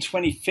already in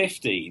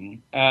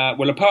 2015.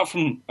 Apart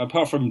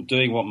from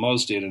doing what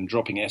Moz did and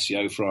dropping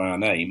SEO for our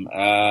name,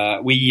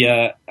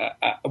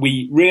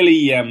 we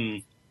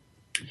really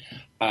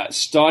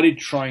started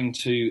trying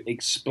to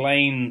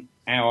explain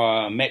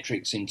our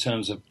metrics in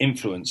terms of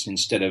influence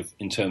instead of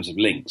in terms of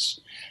links.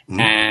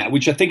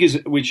 which I think is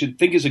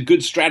a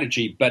good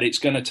strategy, but it's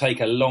going to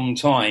take a long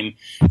time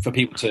for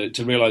people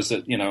to realize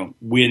that,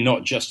 we're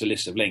not just a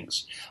list of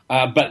links.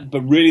 But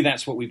really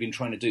that's what we've been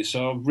trying to do.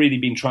 So I've really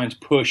been trying to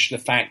push the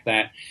fact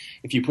that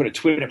if you put a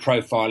Twitter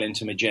profile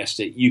into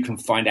Majestic, you can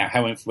find out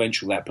how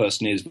influential that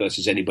person is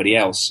versus anybody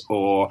else.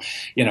 Or,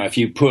 if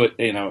you put,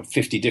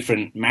 50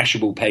 different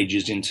Mashable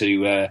pages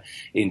into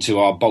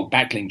our bulk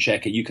backlink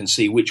checker, you can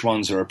see which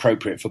ones are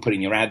appropriate for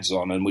putting your ads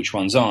on and which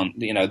ones aren't,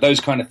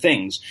 those kind of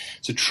things.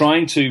 So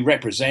trying to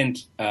represent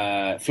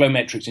flow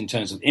metrics in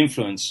terms of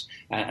influence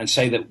and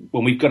say that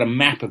when we've got a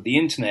map of the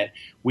internet,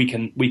 we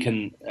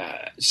can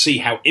see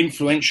how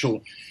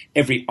influential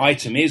every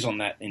item is on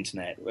that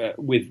internet,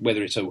 with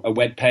whether it's a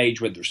web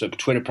page, whether it's a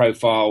Twitter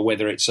profile,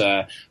 whether it's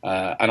an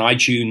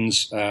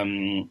iTunes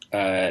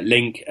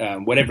link,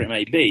 whatever it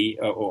may be,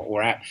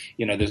 or app.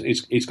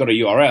 It's got a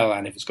URL,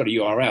 and if it's got a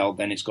URL,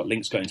 then it's got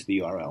links going to the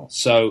URL.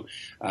 So,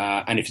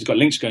 and if it's got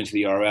links going to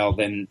the URL,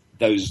 then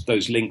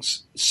those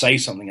links say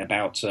something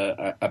about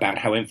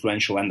how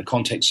influential and the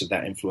context of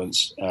that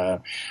influence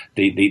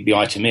the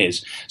item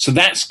is. So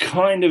that's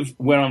kind of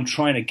where I'm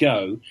trying to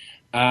go.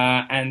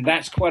 And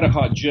that's quite a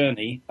hard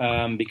journey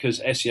because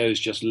SEOs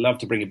just love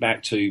to bring it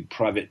back to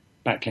private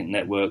backlink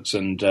networks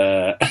and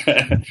and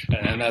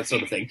that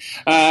sort of thing,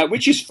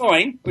 which is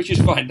fine.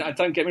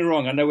 Don't get me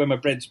wrong. I know where my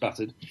bread's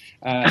buttered,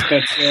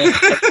 but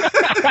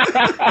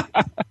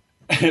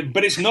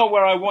it's not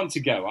where I want to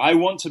go. I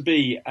want to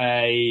be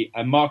a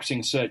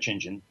marketing search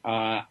engine,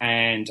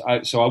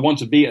 so I want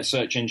to be a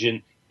search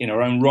engine in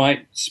our own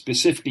right,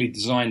 specifically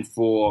designed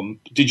for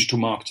digital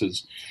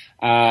marketers.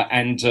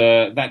 And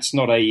that's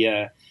not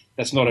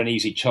an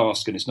easy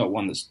task, and it's not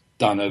one that's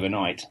done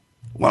overnight.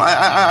 Well,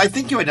 I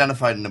think you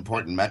identified an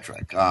important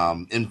metric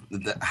in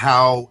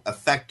how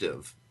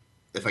effective,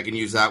 if I can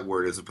use that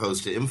word, as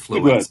opposed to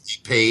influence,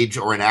 a page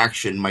or an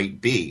action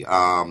might be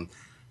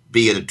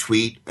it a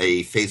tweet,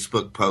 a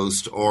Facebook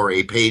post, or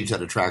a page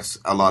that attracts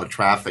a lot of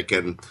traffic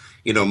and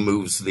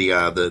moves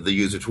the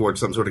user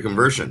towards some sort of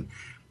conversion.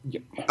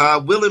 Yep.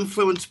 Will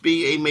influence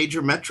be a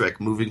major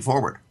metric moving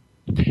forward?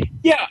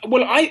 Yeah,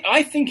 well,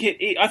 I think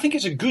I think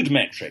it's a good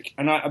metric,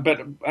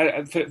 but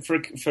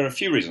for a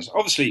few reasons.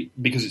 Obviously,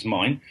 because it's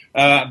mine,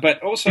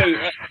 but also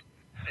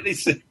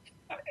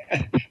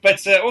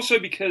also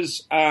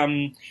because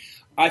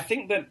I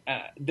think that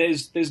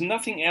there's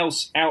nothing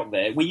else out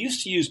there. We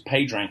used to use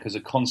PageRank as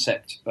a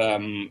concept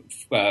for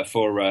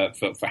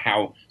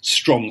how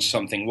strong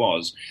something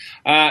was,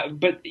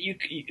 but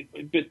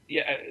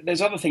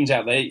there's other things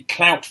out there.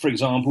 Clout, for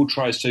example,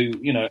 tries to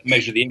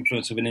measure the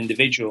influence of an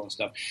individual and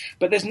stuff,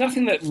 but there's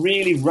nothing that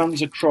really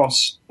runs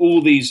across all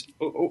these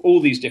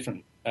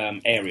different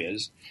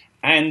areas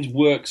and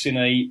works in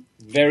a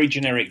very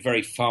generic,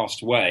 very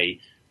fast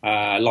way.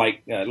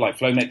 Like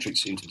Flowmetrics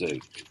seem to do.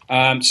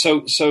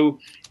 So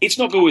it's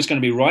not always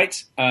going to be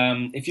right.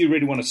 If you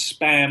really want to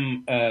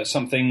spam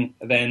something,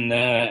 then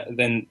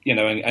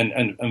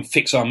and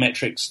fix our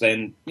metrics,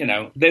 then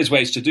there's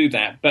ways to do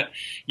that. But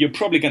you're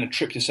probably going to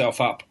trip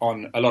yourself up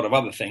on a lot of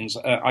other things.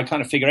 I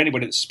kind of figure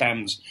anybody that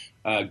spams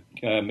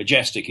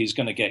Majestic is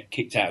going to get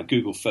kicked out of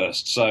Google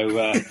first.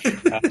 So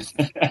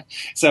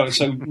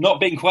so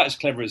not being quite as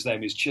clever as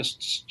them is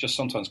just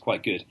sometimes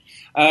quite good.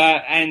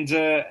 But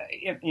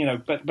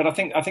I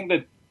think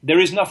that there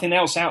is nothing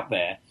else out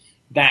there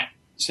that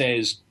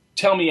says,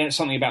 tell me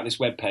something about this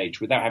web page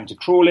without having to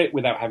crawl it,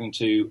 without having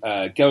to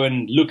go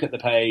and look at the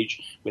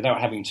page, without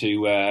having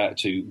to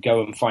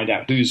go and find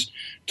out who's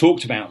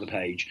talked about the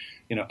page.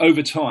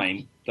 Over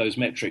time, those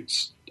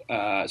metrics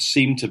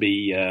seem to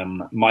be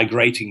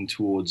migrating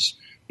towards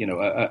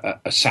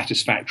a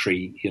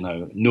satisfactory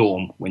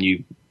norm when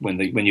you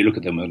look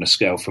at them on a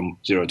scale from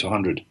 0 to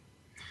 100.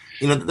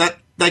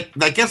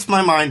 That gets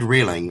my mind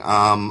reeling.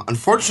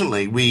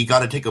 Unfortunately, we got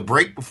to take a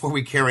break before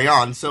we carry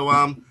on.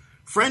 So,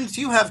 friends,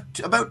 you have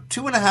about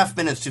 2.5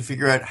 minutes to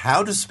figure out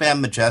how to spam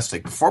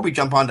Majestic before we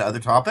jump on to other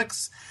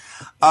topics.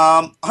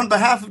 On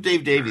behalf of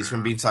Dave Davies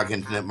from Beanstalk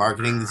Internet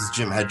Marketing, this is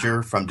Jim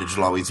Hedger from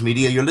Digital Always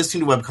Media. You're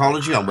listening to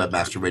Webcology on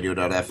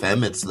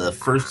WebmasterRadio.fm. It's the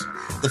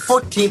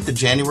 14th of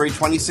January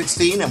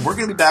 2016, and we're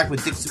going to be back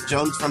with Dixon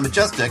Jones from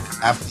Majestic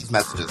after these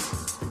messages.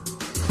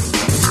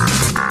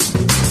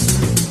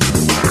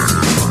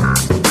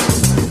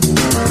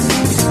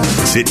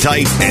 Sit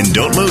tight and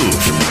don't move.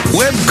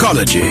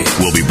 Webcology.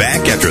 We'll be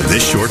back after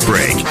this short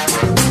break.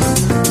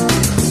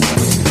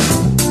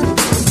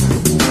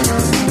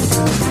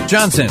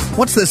 Johnson,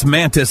 what's this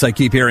Mantis I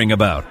keep hearing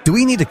about? Do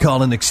we need to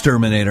call an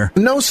exterminator?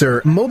 No,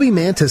 sir. Moby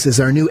Mantis is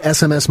our new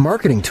SMS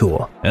marketing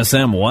tool.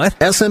 SM what?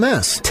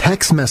 SMS.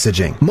 Text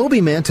messaging. Moby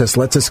Mantis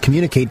lets us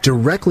communicate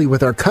directly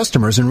with our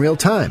customers in real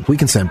time. We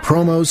can send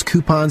promos,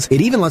 coupons.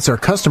 It even lets our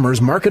customers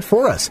market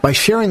for us by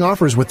sharing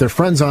offers with their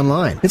friends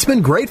online. It's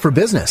been great for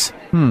business.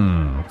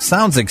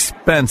 Sounds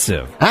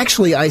expensive.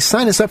 Actually, I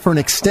signed us up for an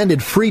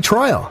extended free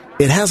trial.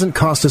 It hasn't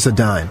cost us a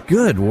dime.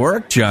 Good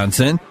work,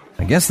 Johnson.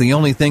 I guess the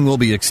only thing we'll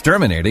be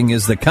exterminating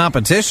is the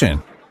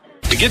competition.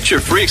 To get your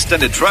free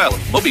extended trial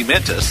of Moby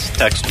Mantis,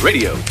 text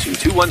radio to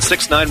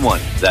 21691.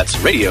 That's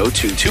radio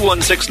to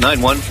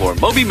 21691 for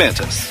Moby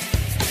Mantis.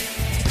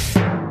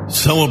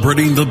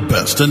 Celebrating the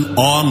best in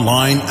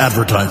online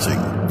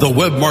advertising, the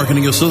Web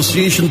Marketing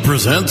Association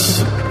presents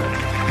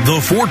the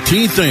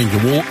 14th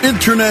Annual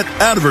Internet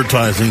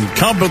Advertising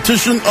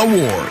Competition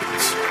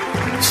Awards.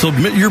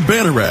 Submit your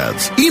banner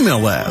ads,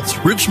 email ads,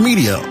 rich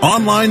media,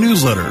 online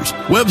newsletters,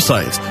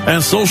 websites,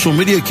 and social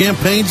media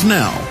campaigns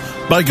now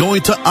by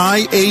going to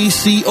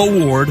iacaward.org.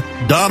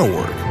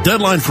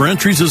 Deadline for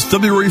entries is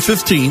February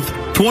 15th,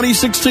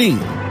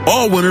 2016.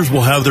 All winners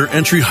will have their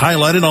entry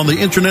highlighted on the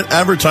Internet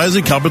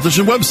Advertising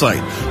Competition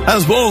website,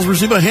 as well as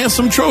receive a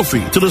handsome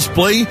trophy to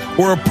display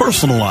or a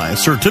personalized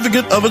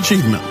certificate of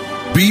achievement.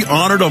 Be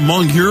honored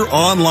among your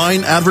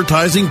online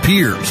advertising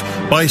peers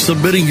by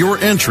submitting your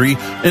entry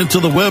into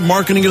the Web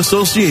Marketing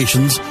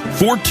Association's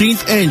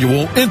 14th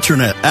Annual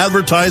Internet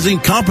Advertising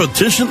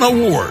Competition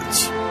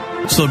Awards.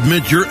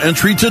 Submit your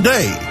entry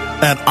today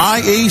at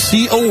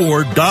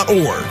iacaward.org.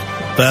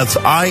 That's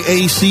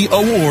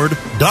iacaward.org.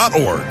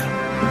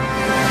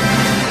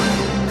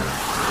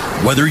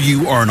 Whether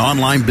you are an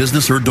online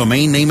business or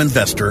domain name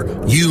investor,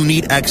 you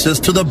need access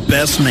to the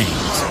best names.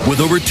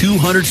 With over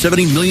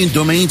 270 million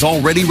domains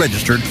already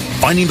registered,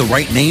 finding the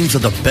right names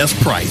at the best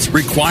price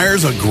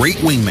requires a great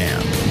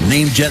wingman.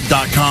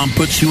 Namejet.com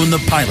puts you in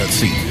the pilot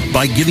seat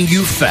by giving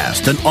you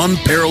fast and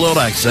unparalleled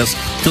access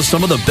to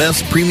some of the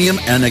best premium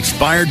and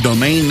expired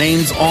domain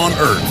names on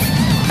earth.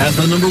 As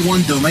the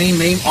 #1 domain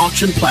name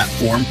auction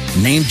platform,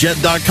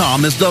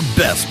 Namejet.com is the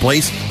best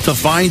place to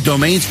find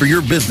domains for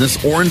your business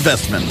or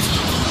investment.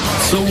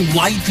 So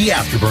light the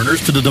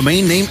afterburners to the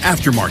domain name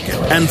aftermarket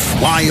and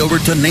fly over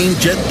to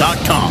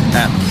Namejet.com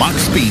at Mach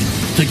speed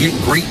to get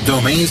great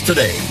domains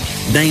today.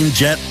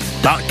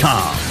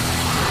 Namejet.com.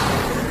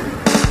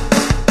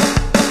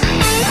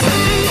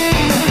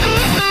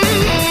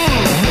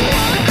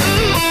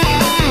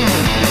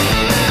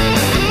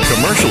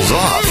 Commercials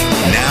off.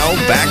 Now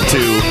back to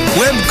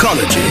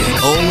Webcology,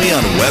 only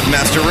on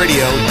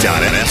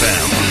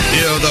WebmasterRadio.fm.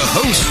 Here are the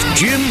hosts,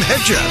 Jim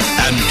Hedger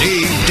and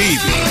Dave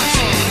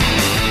Davies.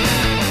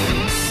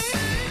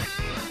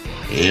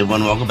 Hey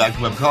everyone, welcome back to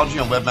Webcology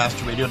on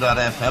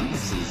WebmasterRadio.fm.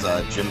 This is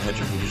Jim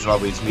Hedger from Digital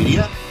Always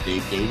Media,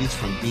 Dave Davies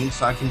from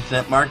Beanstalk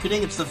Internet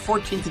Marketing. It's the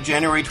 14th of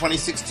January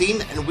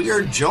 2016, and we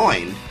are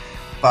joined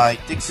by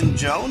Dixon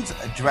Jones,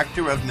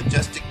 Director of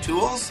Majestic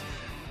Tools.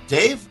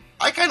 Dave,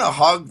 I kind of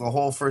hogged the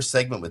whole first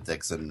segment with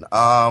Dixon.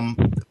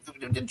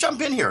 Jump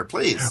in here,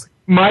 please.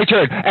 My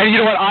turn. And you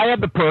know what? I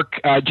have the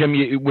perk, Jim,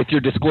 with your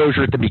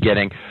disclosure at the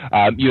beginning.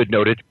 You had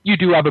noted you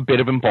do have a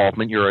bit of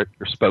involvement. You're a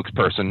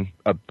spokesperson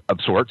of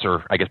sorts,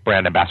 or I guess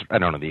brand ambassador. I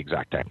don't know the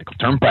exact technical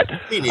term, but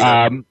you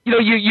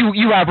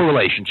have a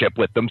relationship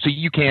with them, so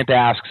you can't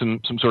ask some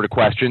sort of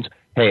questions.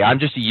 Hey, I'm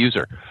just a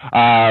user.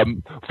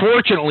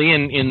 Fortunately,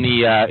 in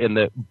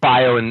the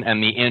bio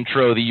and the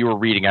intro that you were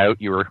reading out,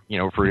 you were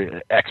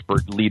for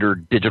expert leader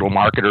digital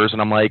marketers, and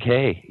I'm like,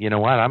 hey, you know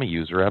what? I'm a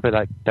user of it.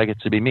 That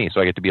gets to be me,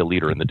 so I get to be a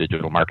leader in the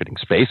digital marketing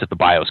space if the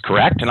bio is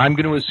correct, and I'm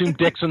going to assume,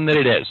 Dixon, that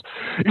it is.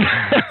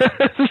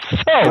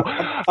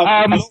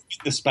 I'm in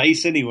the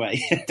space anyway.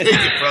 Take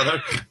it,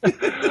 brother.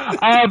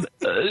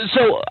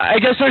 So I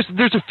guess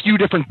there's a few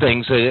different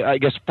things. I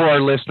guess for our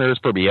listeners,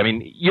 for me, I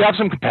mean, you have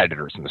some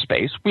competitors in the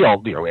space. We all.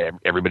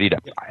 Everybody does.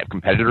 I have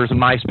competitors in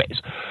my space.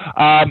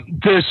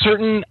 There's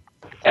certain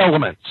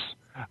elements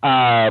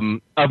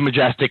of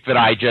Majestic that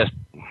I just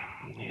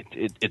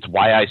it's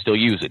why I still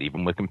use it,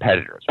 even with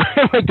competitors.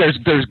 Like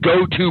there's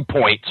go-to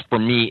points for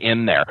me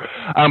in there.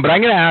 But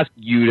I'm going to ask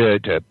you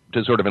to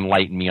sort of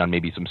enlighten me on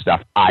maybe some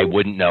stuff I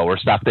wouldn't know, or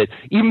stuff that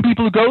even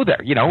people who go there,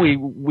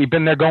 we've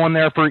been there, going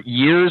there for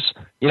years.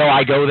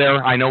 I go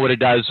there, I know what it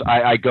does.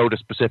 I go to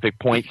specific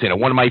points.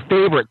 One of my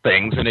favorite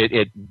things, and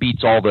it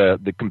beats all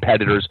the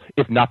competitors,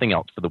 if nothing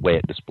else, for the way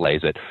it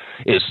displays it,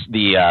 is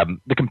the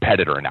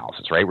competitor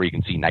analysis, right? Where you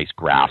can see nice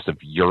graphs of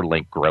your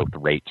link growth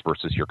rates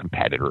versus your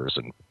competitors,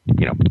 and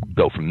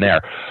go from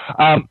there.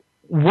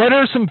 What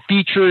are some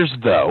features,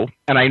 though?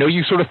 And I know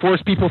you sort of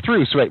force people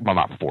through, well,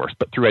 not force,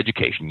 but through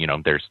education.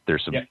 There's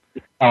some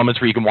elements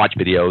where you can watch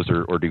videos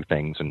or do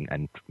things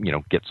and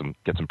get some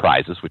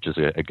prizes, which is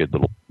a good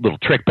little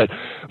trick. But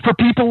for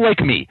people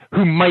like me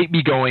who might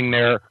be going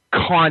there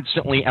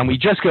constantly, and we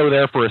just go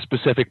there for a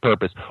specific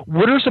purpose,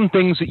 what are some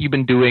things that you've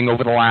been doing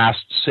over the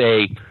last,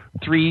 say,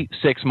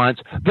 3-6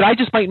 months that I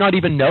just might not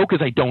even know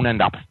because I don't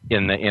end up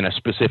in a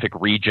specific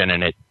region,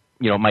 and it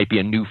might be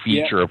a new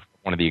feature of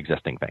one of the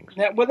existing things?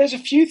 Yeah, well, there's a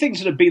few things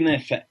that have been there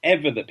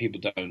forever that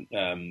people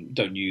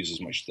don't use as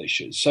much as they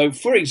should. So,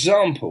 for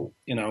example,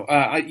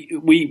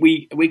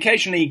 we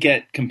occasionally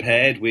get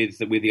compared with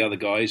the other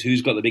guys.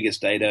 Who's got the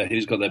biggest data?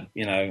 Who's got the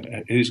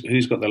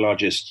who's got the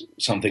largest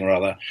something or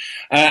other?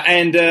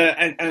 And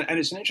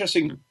it's an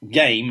interesting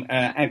game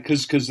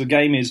because the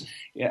game is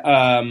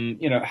how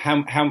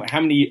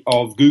many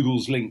of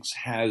Google's links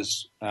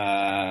has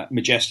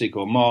Majestic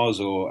or Moz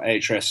or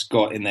Ahrefs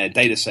got in their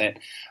data set.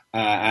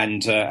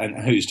 and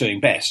who's doing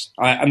best.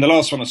 And the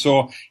last one I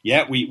saw,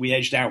 we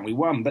edged out and we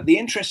won. But the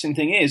interesting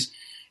thing is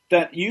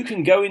that you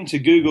can go into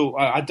Google.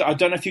 I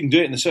don't know if you can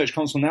do it in the Search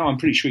Console now. I'm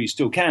pretty sure you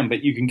still can.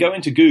 But you can go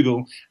into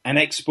Google and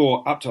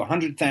export up to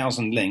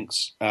 100,000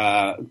 links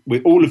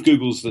with all of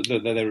Google's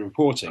that they're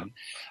reporting.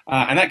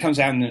 And that comes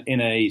out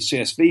in a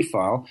CSV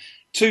file.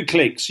 2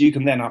 clicks, you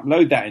can then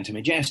upload that into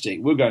Majestic.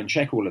 We'll go and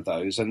check all of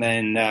those, and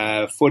then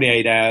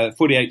 48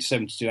 to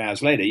 72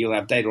 hours later, you'll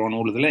have data on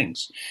all of the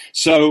links.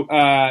 So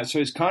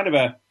it's kind of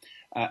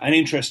an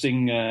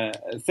interesting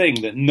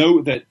thing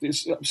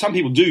that some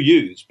people do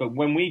use, but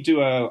when we do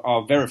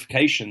our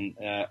verification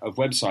of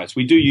websites,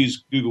 we do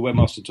use Google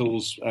Webmaster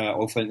Tools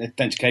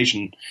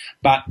authentication,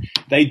 but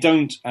they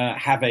don't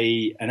have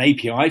an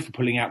API for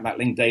pulling out that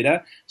link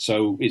data.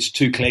 So it's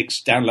 2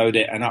 clicks, download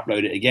it and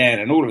upload it again,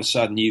 and all of a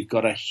sudden you've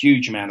got a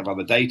huge amount of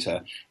other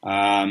data,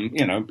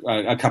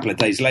 a couple of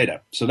days later.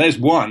 So there's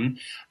one.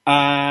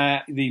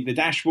 The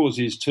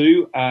dashboards is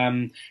 2.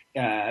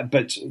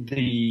 But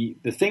the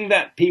thing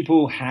that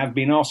people have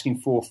been asking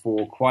for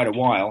quite a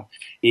while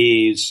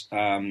is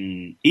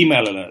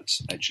email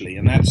alerts, actually,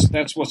 and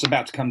that's what's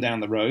about to come down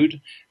the road.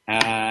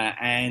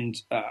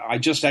 And I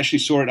just actually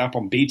saw it up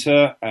on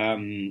beta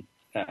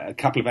a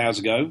couple of hours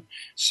ago.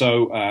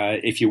 So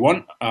if you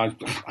want, I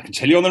can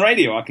tell you on the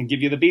radio. I can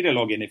give you the beta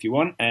login if you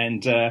want,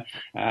 and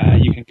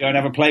you can go and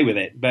have a play with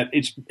it. But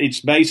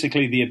it's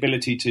basically the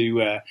ability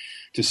to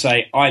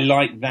say, I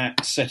like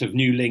that set of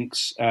new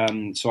links.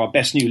 So our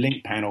best new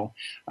link panel,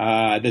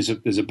 there's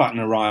a button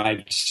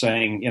arrived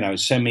saying,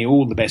 send me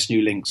all the best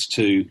new links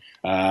to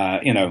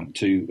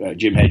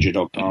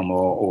jimhedger.com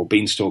or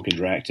Beanstalk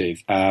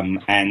Interactive,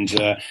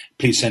 and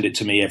please send it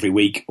to me every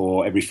week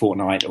or every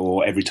fortnight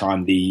or every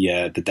time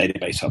the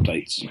database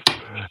updates.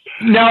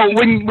 Now,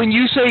 when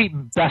you say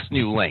best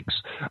new links,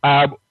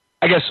 I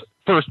guess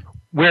first,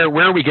 where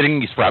are we getting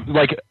these from?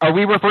 Like, are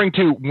we referring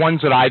to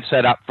ones that I've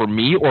set up for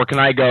me, or can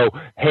I go,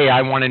 hey,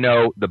 I want to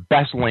know the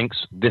best links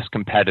this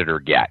competitor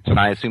gets? And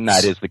I assume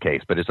that is the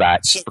case, but is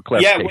that for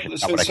clarification?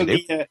 So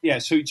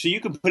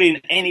you can put in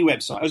any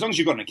website. As long as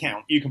you've got an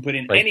account, you can put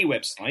in any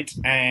website,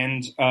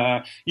 and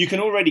you can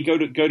already go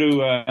to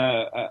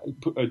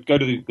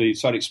the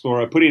Site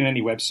Explorer, put in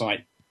any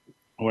website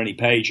or any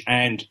page,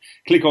 and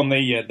click on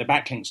the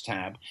backlinks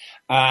tab,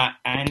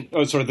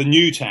 the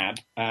new tab,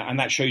 and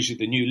that shows you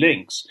the new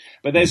links.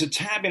 But there's a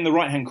tab in the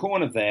right-hand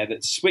corner there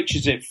that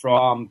switches it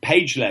from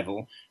page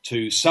level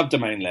to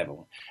subdomain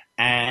level,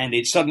 and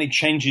it suddenly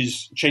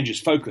changes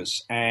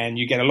focus, and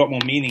you get a lot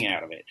more meaning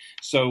out of it.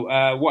 So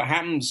what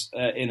happens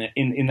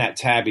in that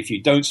tab, if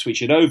you don't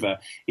switch it over,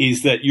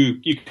 is that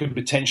you could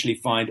potentially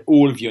find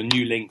all of your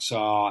new links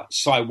are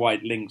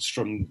site-wide links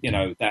from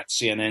that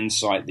CNN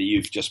site that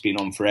you've just been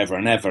on forever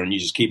and ever, and you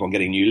just keep on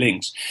getting new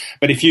links.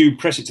 But if you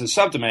press it to the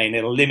subdomain,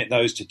 it'll limit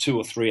those to 2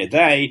 or 3 a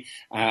day,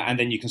 and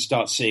then you can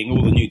start seeing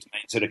all the new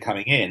domains that are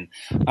coming in.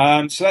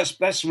 So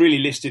that's really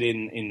listed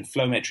in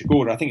flowmetric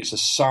order. I think it's a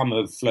sum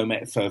of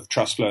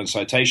trust flow and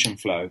citation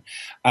flow.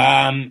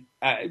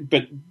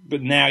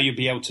 But now you'll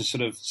be able to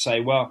sort of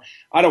say, well,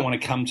 I don't want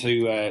to come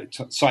to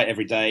site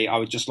every day. I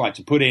would just like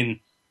to put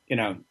in,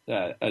 a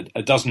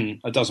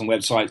dozen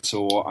websites,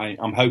 or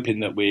I'm hoping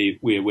that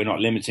we're not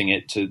limiting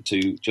it to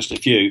just a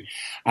few,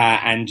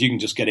 and you can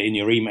just get it in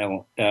your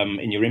email,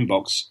 in your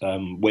inbox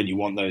when you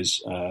want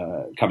those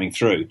coming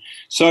through.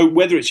 So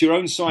whether it's your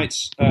own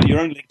sites, your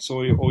own links,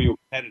 or your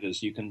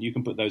competitors, you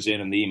can put those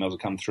in, and the emails will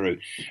come through.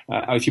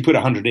 If you put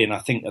 100 in, I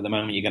think at the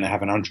moment you're going to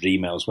have 100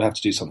 emails. We'll have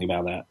to do something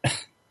about that.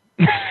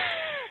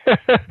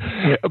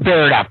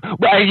 Fair enough.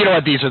 Well, you know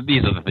what? These are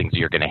the things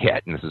you're going to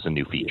hit, and this is a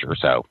new feature.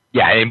 So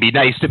yeah, it'd be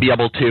nice to be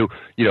able to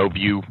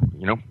view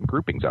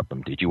groupings of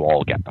them. Did you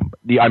all get them?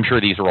 I'm sure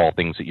these are all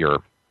things that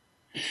you're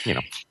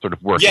sort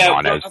of working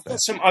on.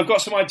 I've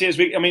got some ideas.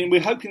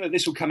 We're hoping that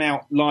this will come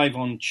out live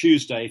on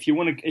Tuesday. If you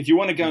want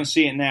to go and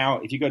see it now,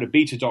 if you go to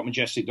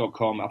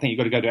beta.majestic.com, I think you've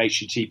got to go to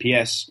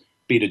https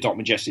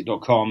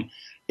beta.majestic.com.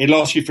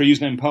 It'll ask you for a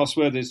username and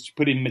password. There's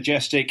put in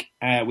Majestic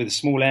with a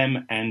small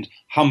m and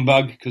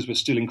humbug, because we're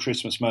still in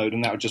Christmas mode,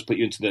 and that would just put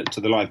you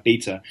into the live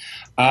beta.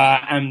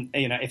 And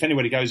if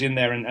anybody goes in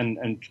there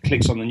and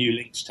clicks on the new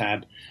links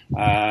tab,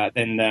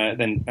 then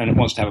and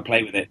wants to have a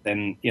play with it,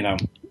 then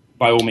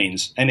by all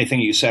means, anything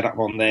you set up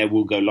on there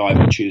will go live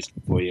on Tuesday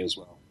for you as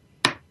well.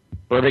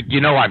 Perfect.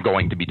 I'm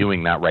going to be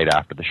doing that right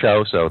after the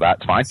show, so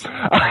that's fine.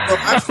 Well,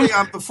 actually,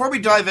 before we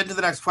dive into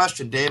the next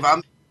question, Dave,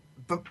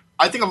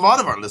 I think a lot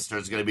of our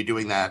listeners are going to be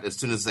doing that as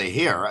soon as they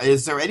hear.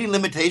 Is there any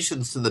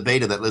limitations to the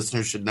beta that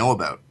listeners should know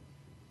about?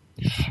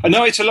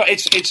 No, it's a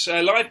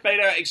live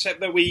beta,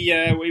 except that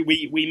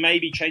we may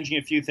be changing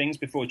a few things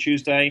before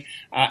Tuesday,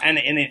 and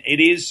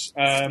it's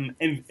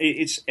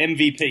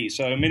MVP,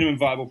 so minimum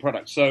viable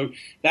product. So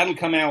that'll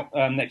come out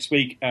next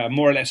week,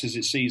 more or less as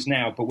it sees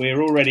now. But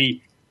we're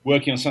already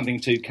working on something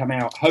to come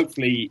out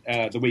hopefully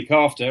the week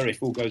after,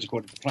 if all goes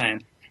according to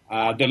plan.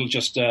 That'll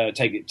just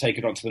take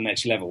it on to the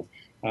next level.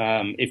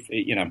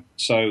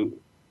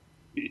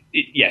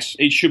 Yes,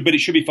 it should, but it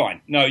should be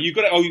fine. No, you've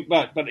got to.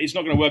 But it's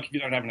not going to work if you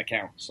don't have an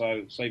account.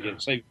 So save your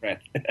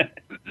breath.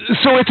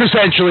 So it's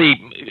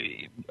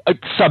essentially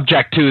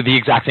subject to the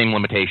exact same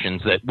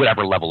limitations that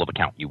whatever level of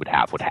account you would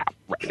have.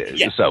 Right?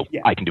 Yeah, so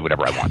I can do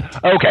whatever I want.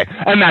 Okay,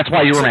 and that's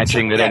why you were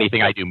mentioning that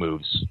anything I do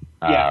moves.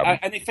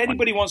 And if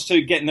anybody wants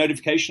to get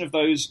notification of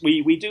those,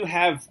 we do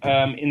have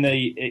in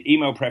the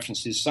email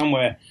preferences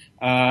somewhere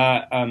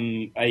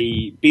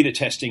a beta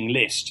testing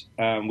list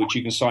which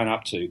you can sign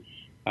up to.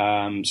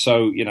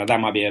 So that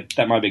might be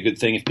a good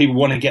thing if people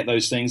want to get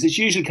those things. It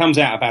usually comes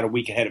out about a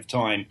week ahead of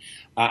time,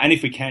 and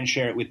if we can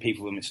share it with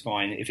people, then it's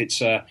fine. If it's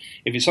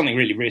something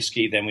really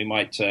risky, then we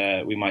might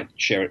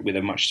share it with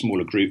a much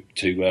smaller group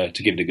to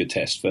give it a good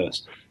test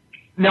first.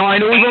 Now, I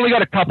know we've only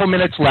got a couple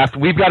minutes left.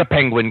 We've got a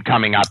penguin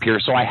coming up here,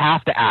 so I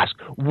have to ask,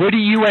 what do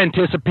you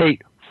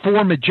anticipate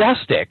for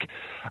Majestic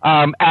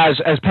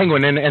as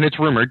Penguin, and it's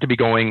rumored to be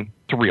going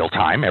to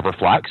real-time,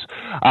 Everflux.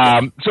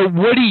 So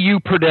what do you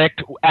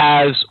predict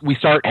as we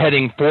start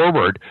heading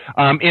forward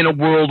in a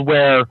world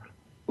where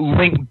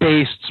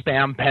link-based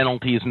spam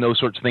penalties and those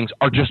sorts of things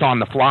are just on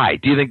the fly?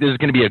 Do you think this is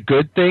going to be a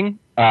good thing?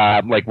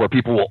 Like where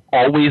people will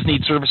always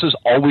need services,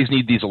 always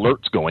need these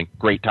alerts going.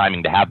 Great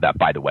timing to have that,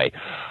 by the way.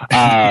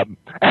 And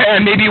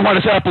maybe you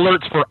want to set up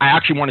alerts for, I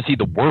actually want to see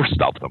the worst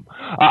of them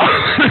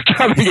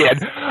coming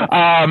in.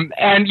 And,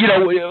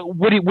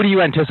 what do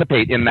you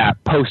anticipate in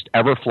that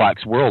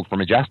post-Everflux world for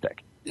Majestic?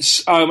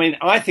 I mean,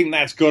 I think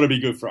that's got to be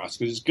good for us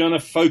because it's going to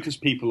focus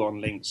people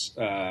on links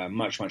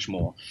much, much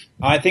more.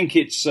 I think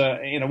it's,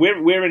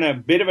 we're in a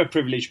bit of a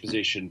privileged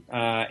position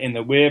in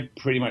that we're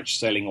pretty much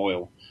selling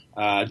oil.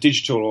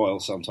 Digital oil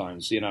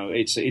sometimes,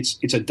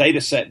 it's a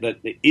data set that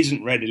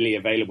isn't readily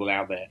available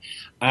out there.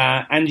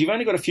 And you've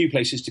only got a few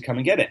places to come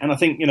and get it. And I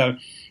think,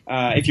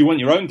 if you want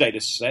your own data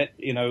set,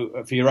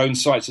 for your own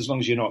sites, as long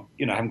as you're not,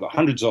 haven't got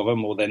hundreds of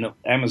them or they're not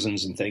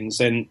Amazons and things,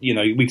 then,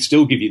 we can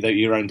still give you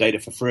your own data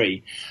for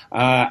free.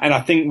 And I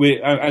think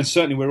and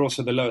certainly we're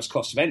also the lowest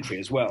cost of entry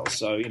as well.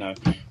 So,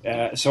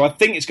 so I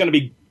think it's going to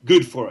be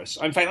good for us.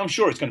 In fact, I'm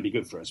sure it's going to be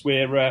good for us.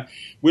 We're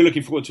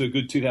looking forward to a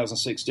good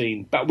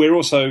 2016, but we're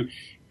also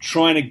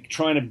trying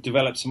to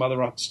develop some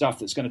other stuff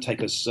that's going to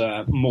take us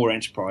even more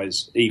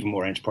enterprise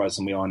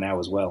than we are now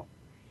as well.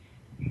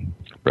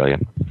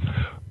 Brilliant.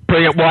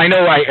 Well, I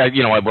know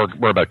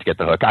we're about to get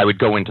the hook. I would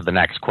go into the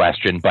next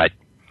question, but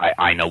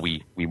I know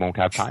we won't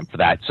have time for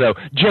that. So,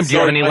 Jim, do you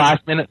have any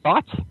last minute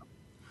thoughts?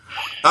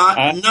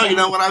 No, you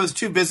know what? I was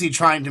too busy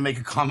trying to make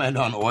a comment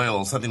on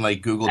oil, something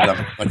like Google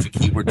dumped a bunch of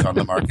keywords on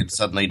the market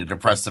suddenly to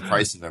depress the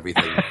price of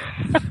everything.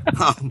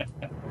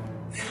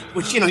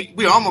 Which,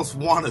 we almost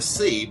want to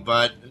see,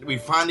 but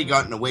we've finally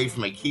gotten away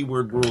from a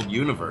keyword world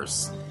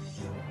universe.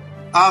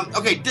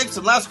 Okay,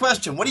 Dixon, last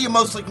question. What are you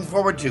most looking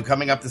forward to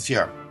coming up this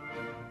year?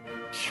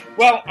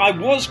 Well, I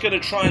was going to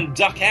try and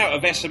duck out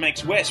of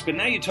SMX West, but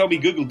now you told me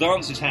Google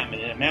Dance is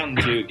happening at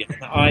Mountain Dew again.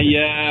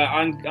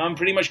 I'm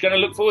pretty much going to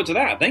look forward to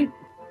that, I think.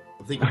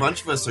 I think a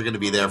bunch of us are going to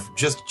be there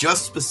just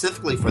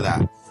specifically for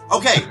that.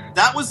 Okay,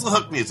 that was the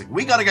hook music.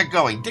 We got to get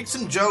going.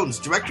 Dixon Jones,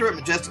 Director at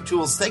Majestic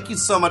Tools, thank you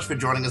so much for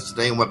joining us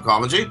today in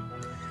Webcology.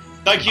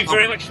 Thank you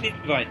very much for the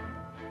invite.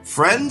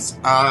 Friends,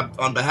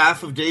 on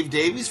behalf of Dave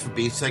Davies for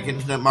Beefsteak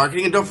Internet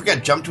Marketing, and don't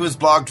forget, jump to his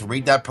blog to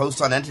read that post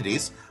on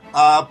entities.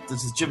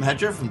 This is Jim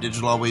Hedger from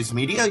Digital Always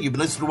Media. You've been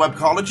listening to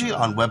Webcology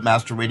on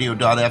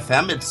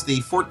webmasterradio.fm. It's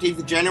the 14th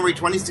of January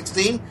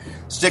 2016.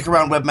 Stick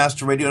around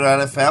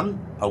webmasterradio.fm.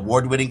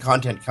 Award-winning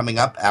content coming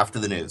up after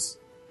the news.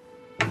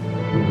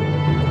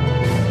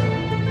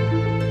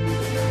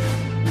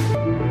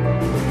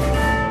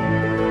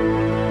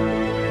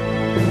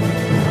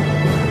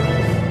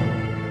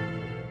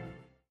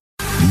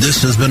 This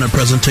has been a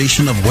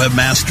presentation of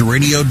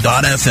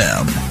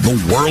webmasterradio.fm, the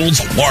world's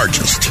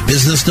largest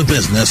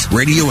business-to-business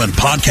radio and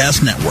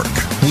podcast network.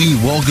 We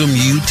welcome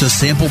you to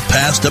sample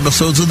past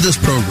episodes of this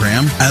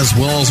program, as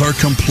well as our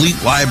complete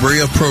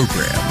library of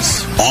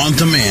programs, on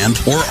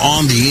demand or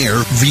on the air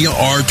via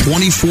our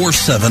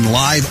 24/7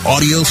 live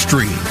audio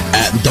stream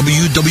at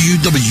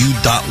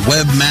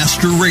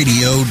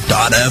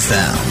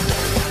www.webmasterradio.fm.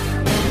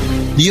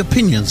 The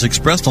opinions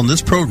expressed on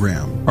this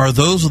program are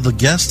those of the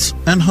guests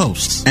and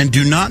hosts and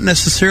do not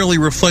necessarily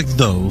reflect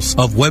those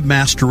of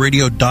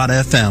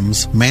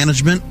webmasterradio.fm's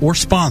management or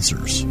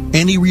sponsors.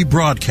 Any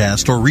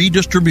rebroadcast or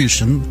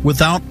redistribution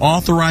without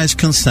authorized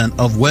consent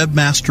of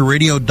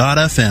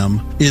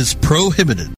webmasterradio.fm is prohibited.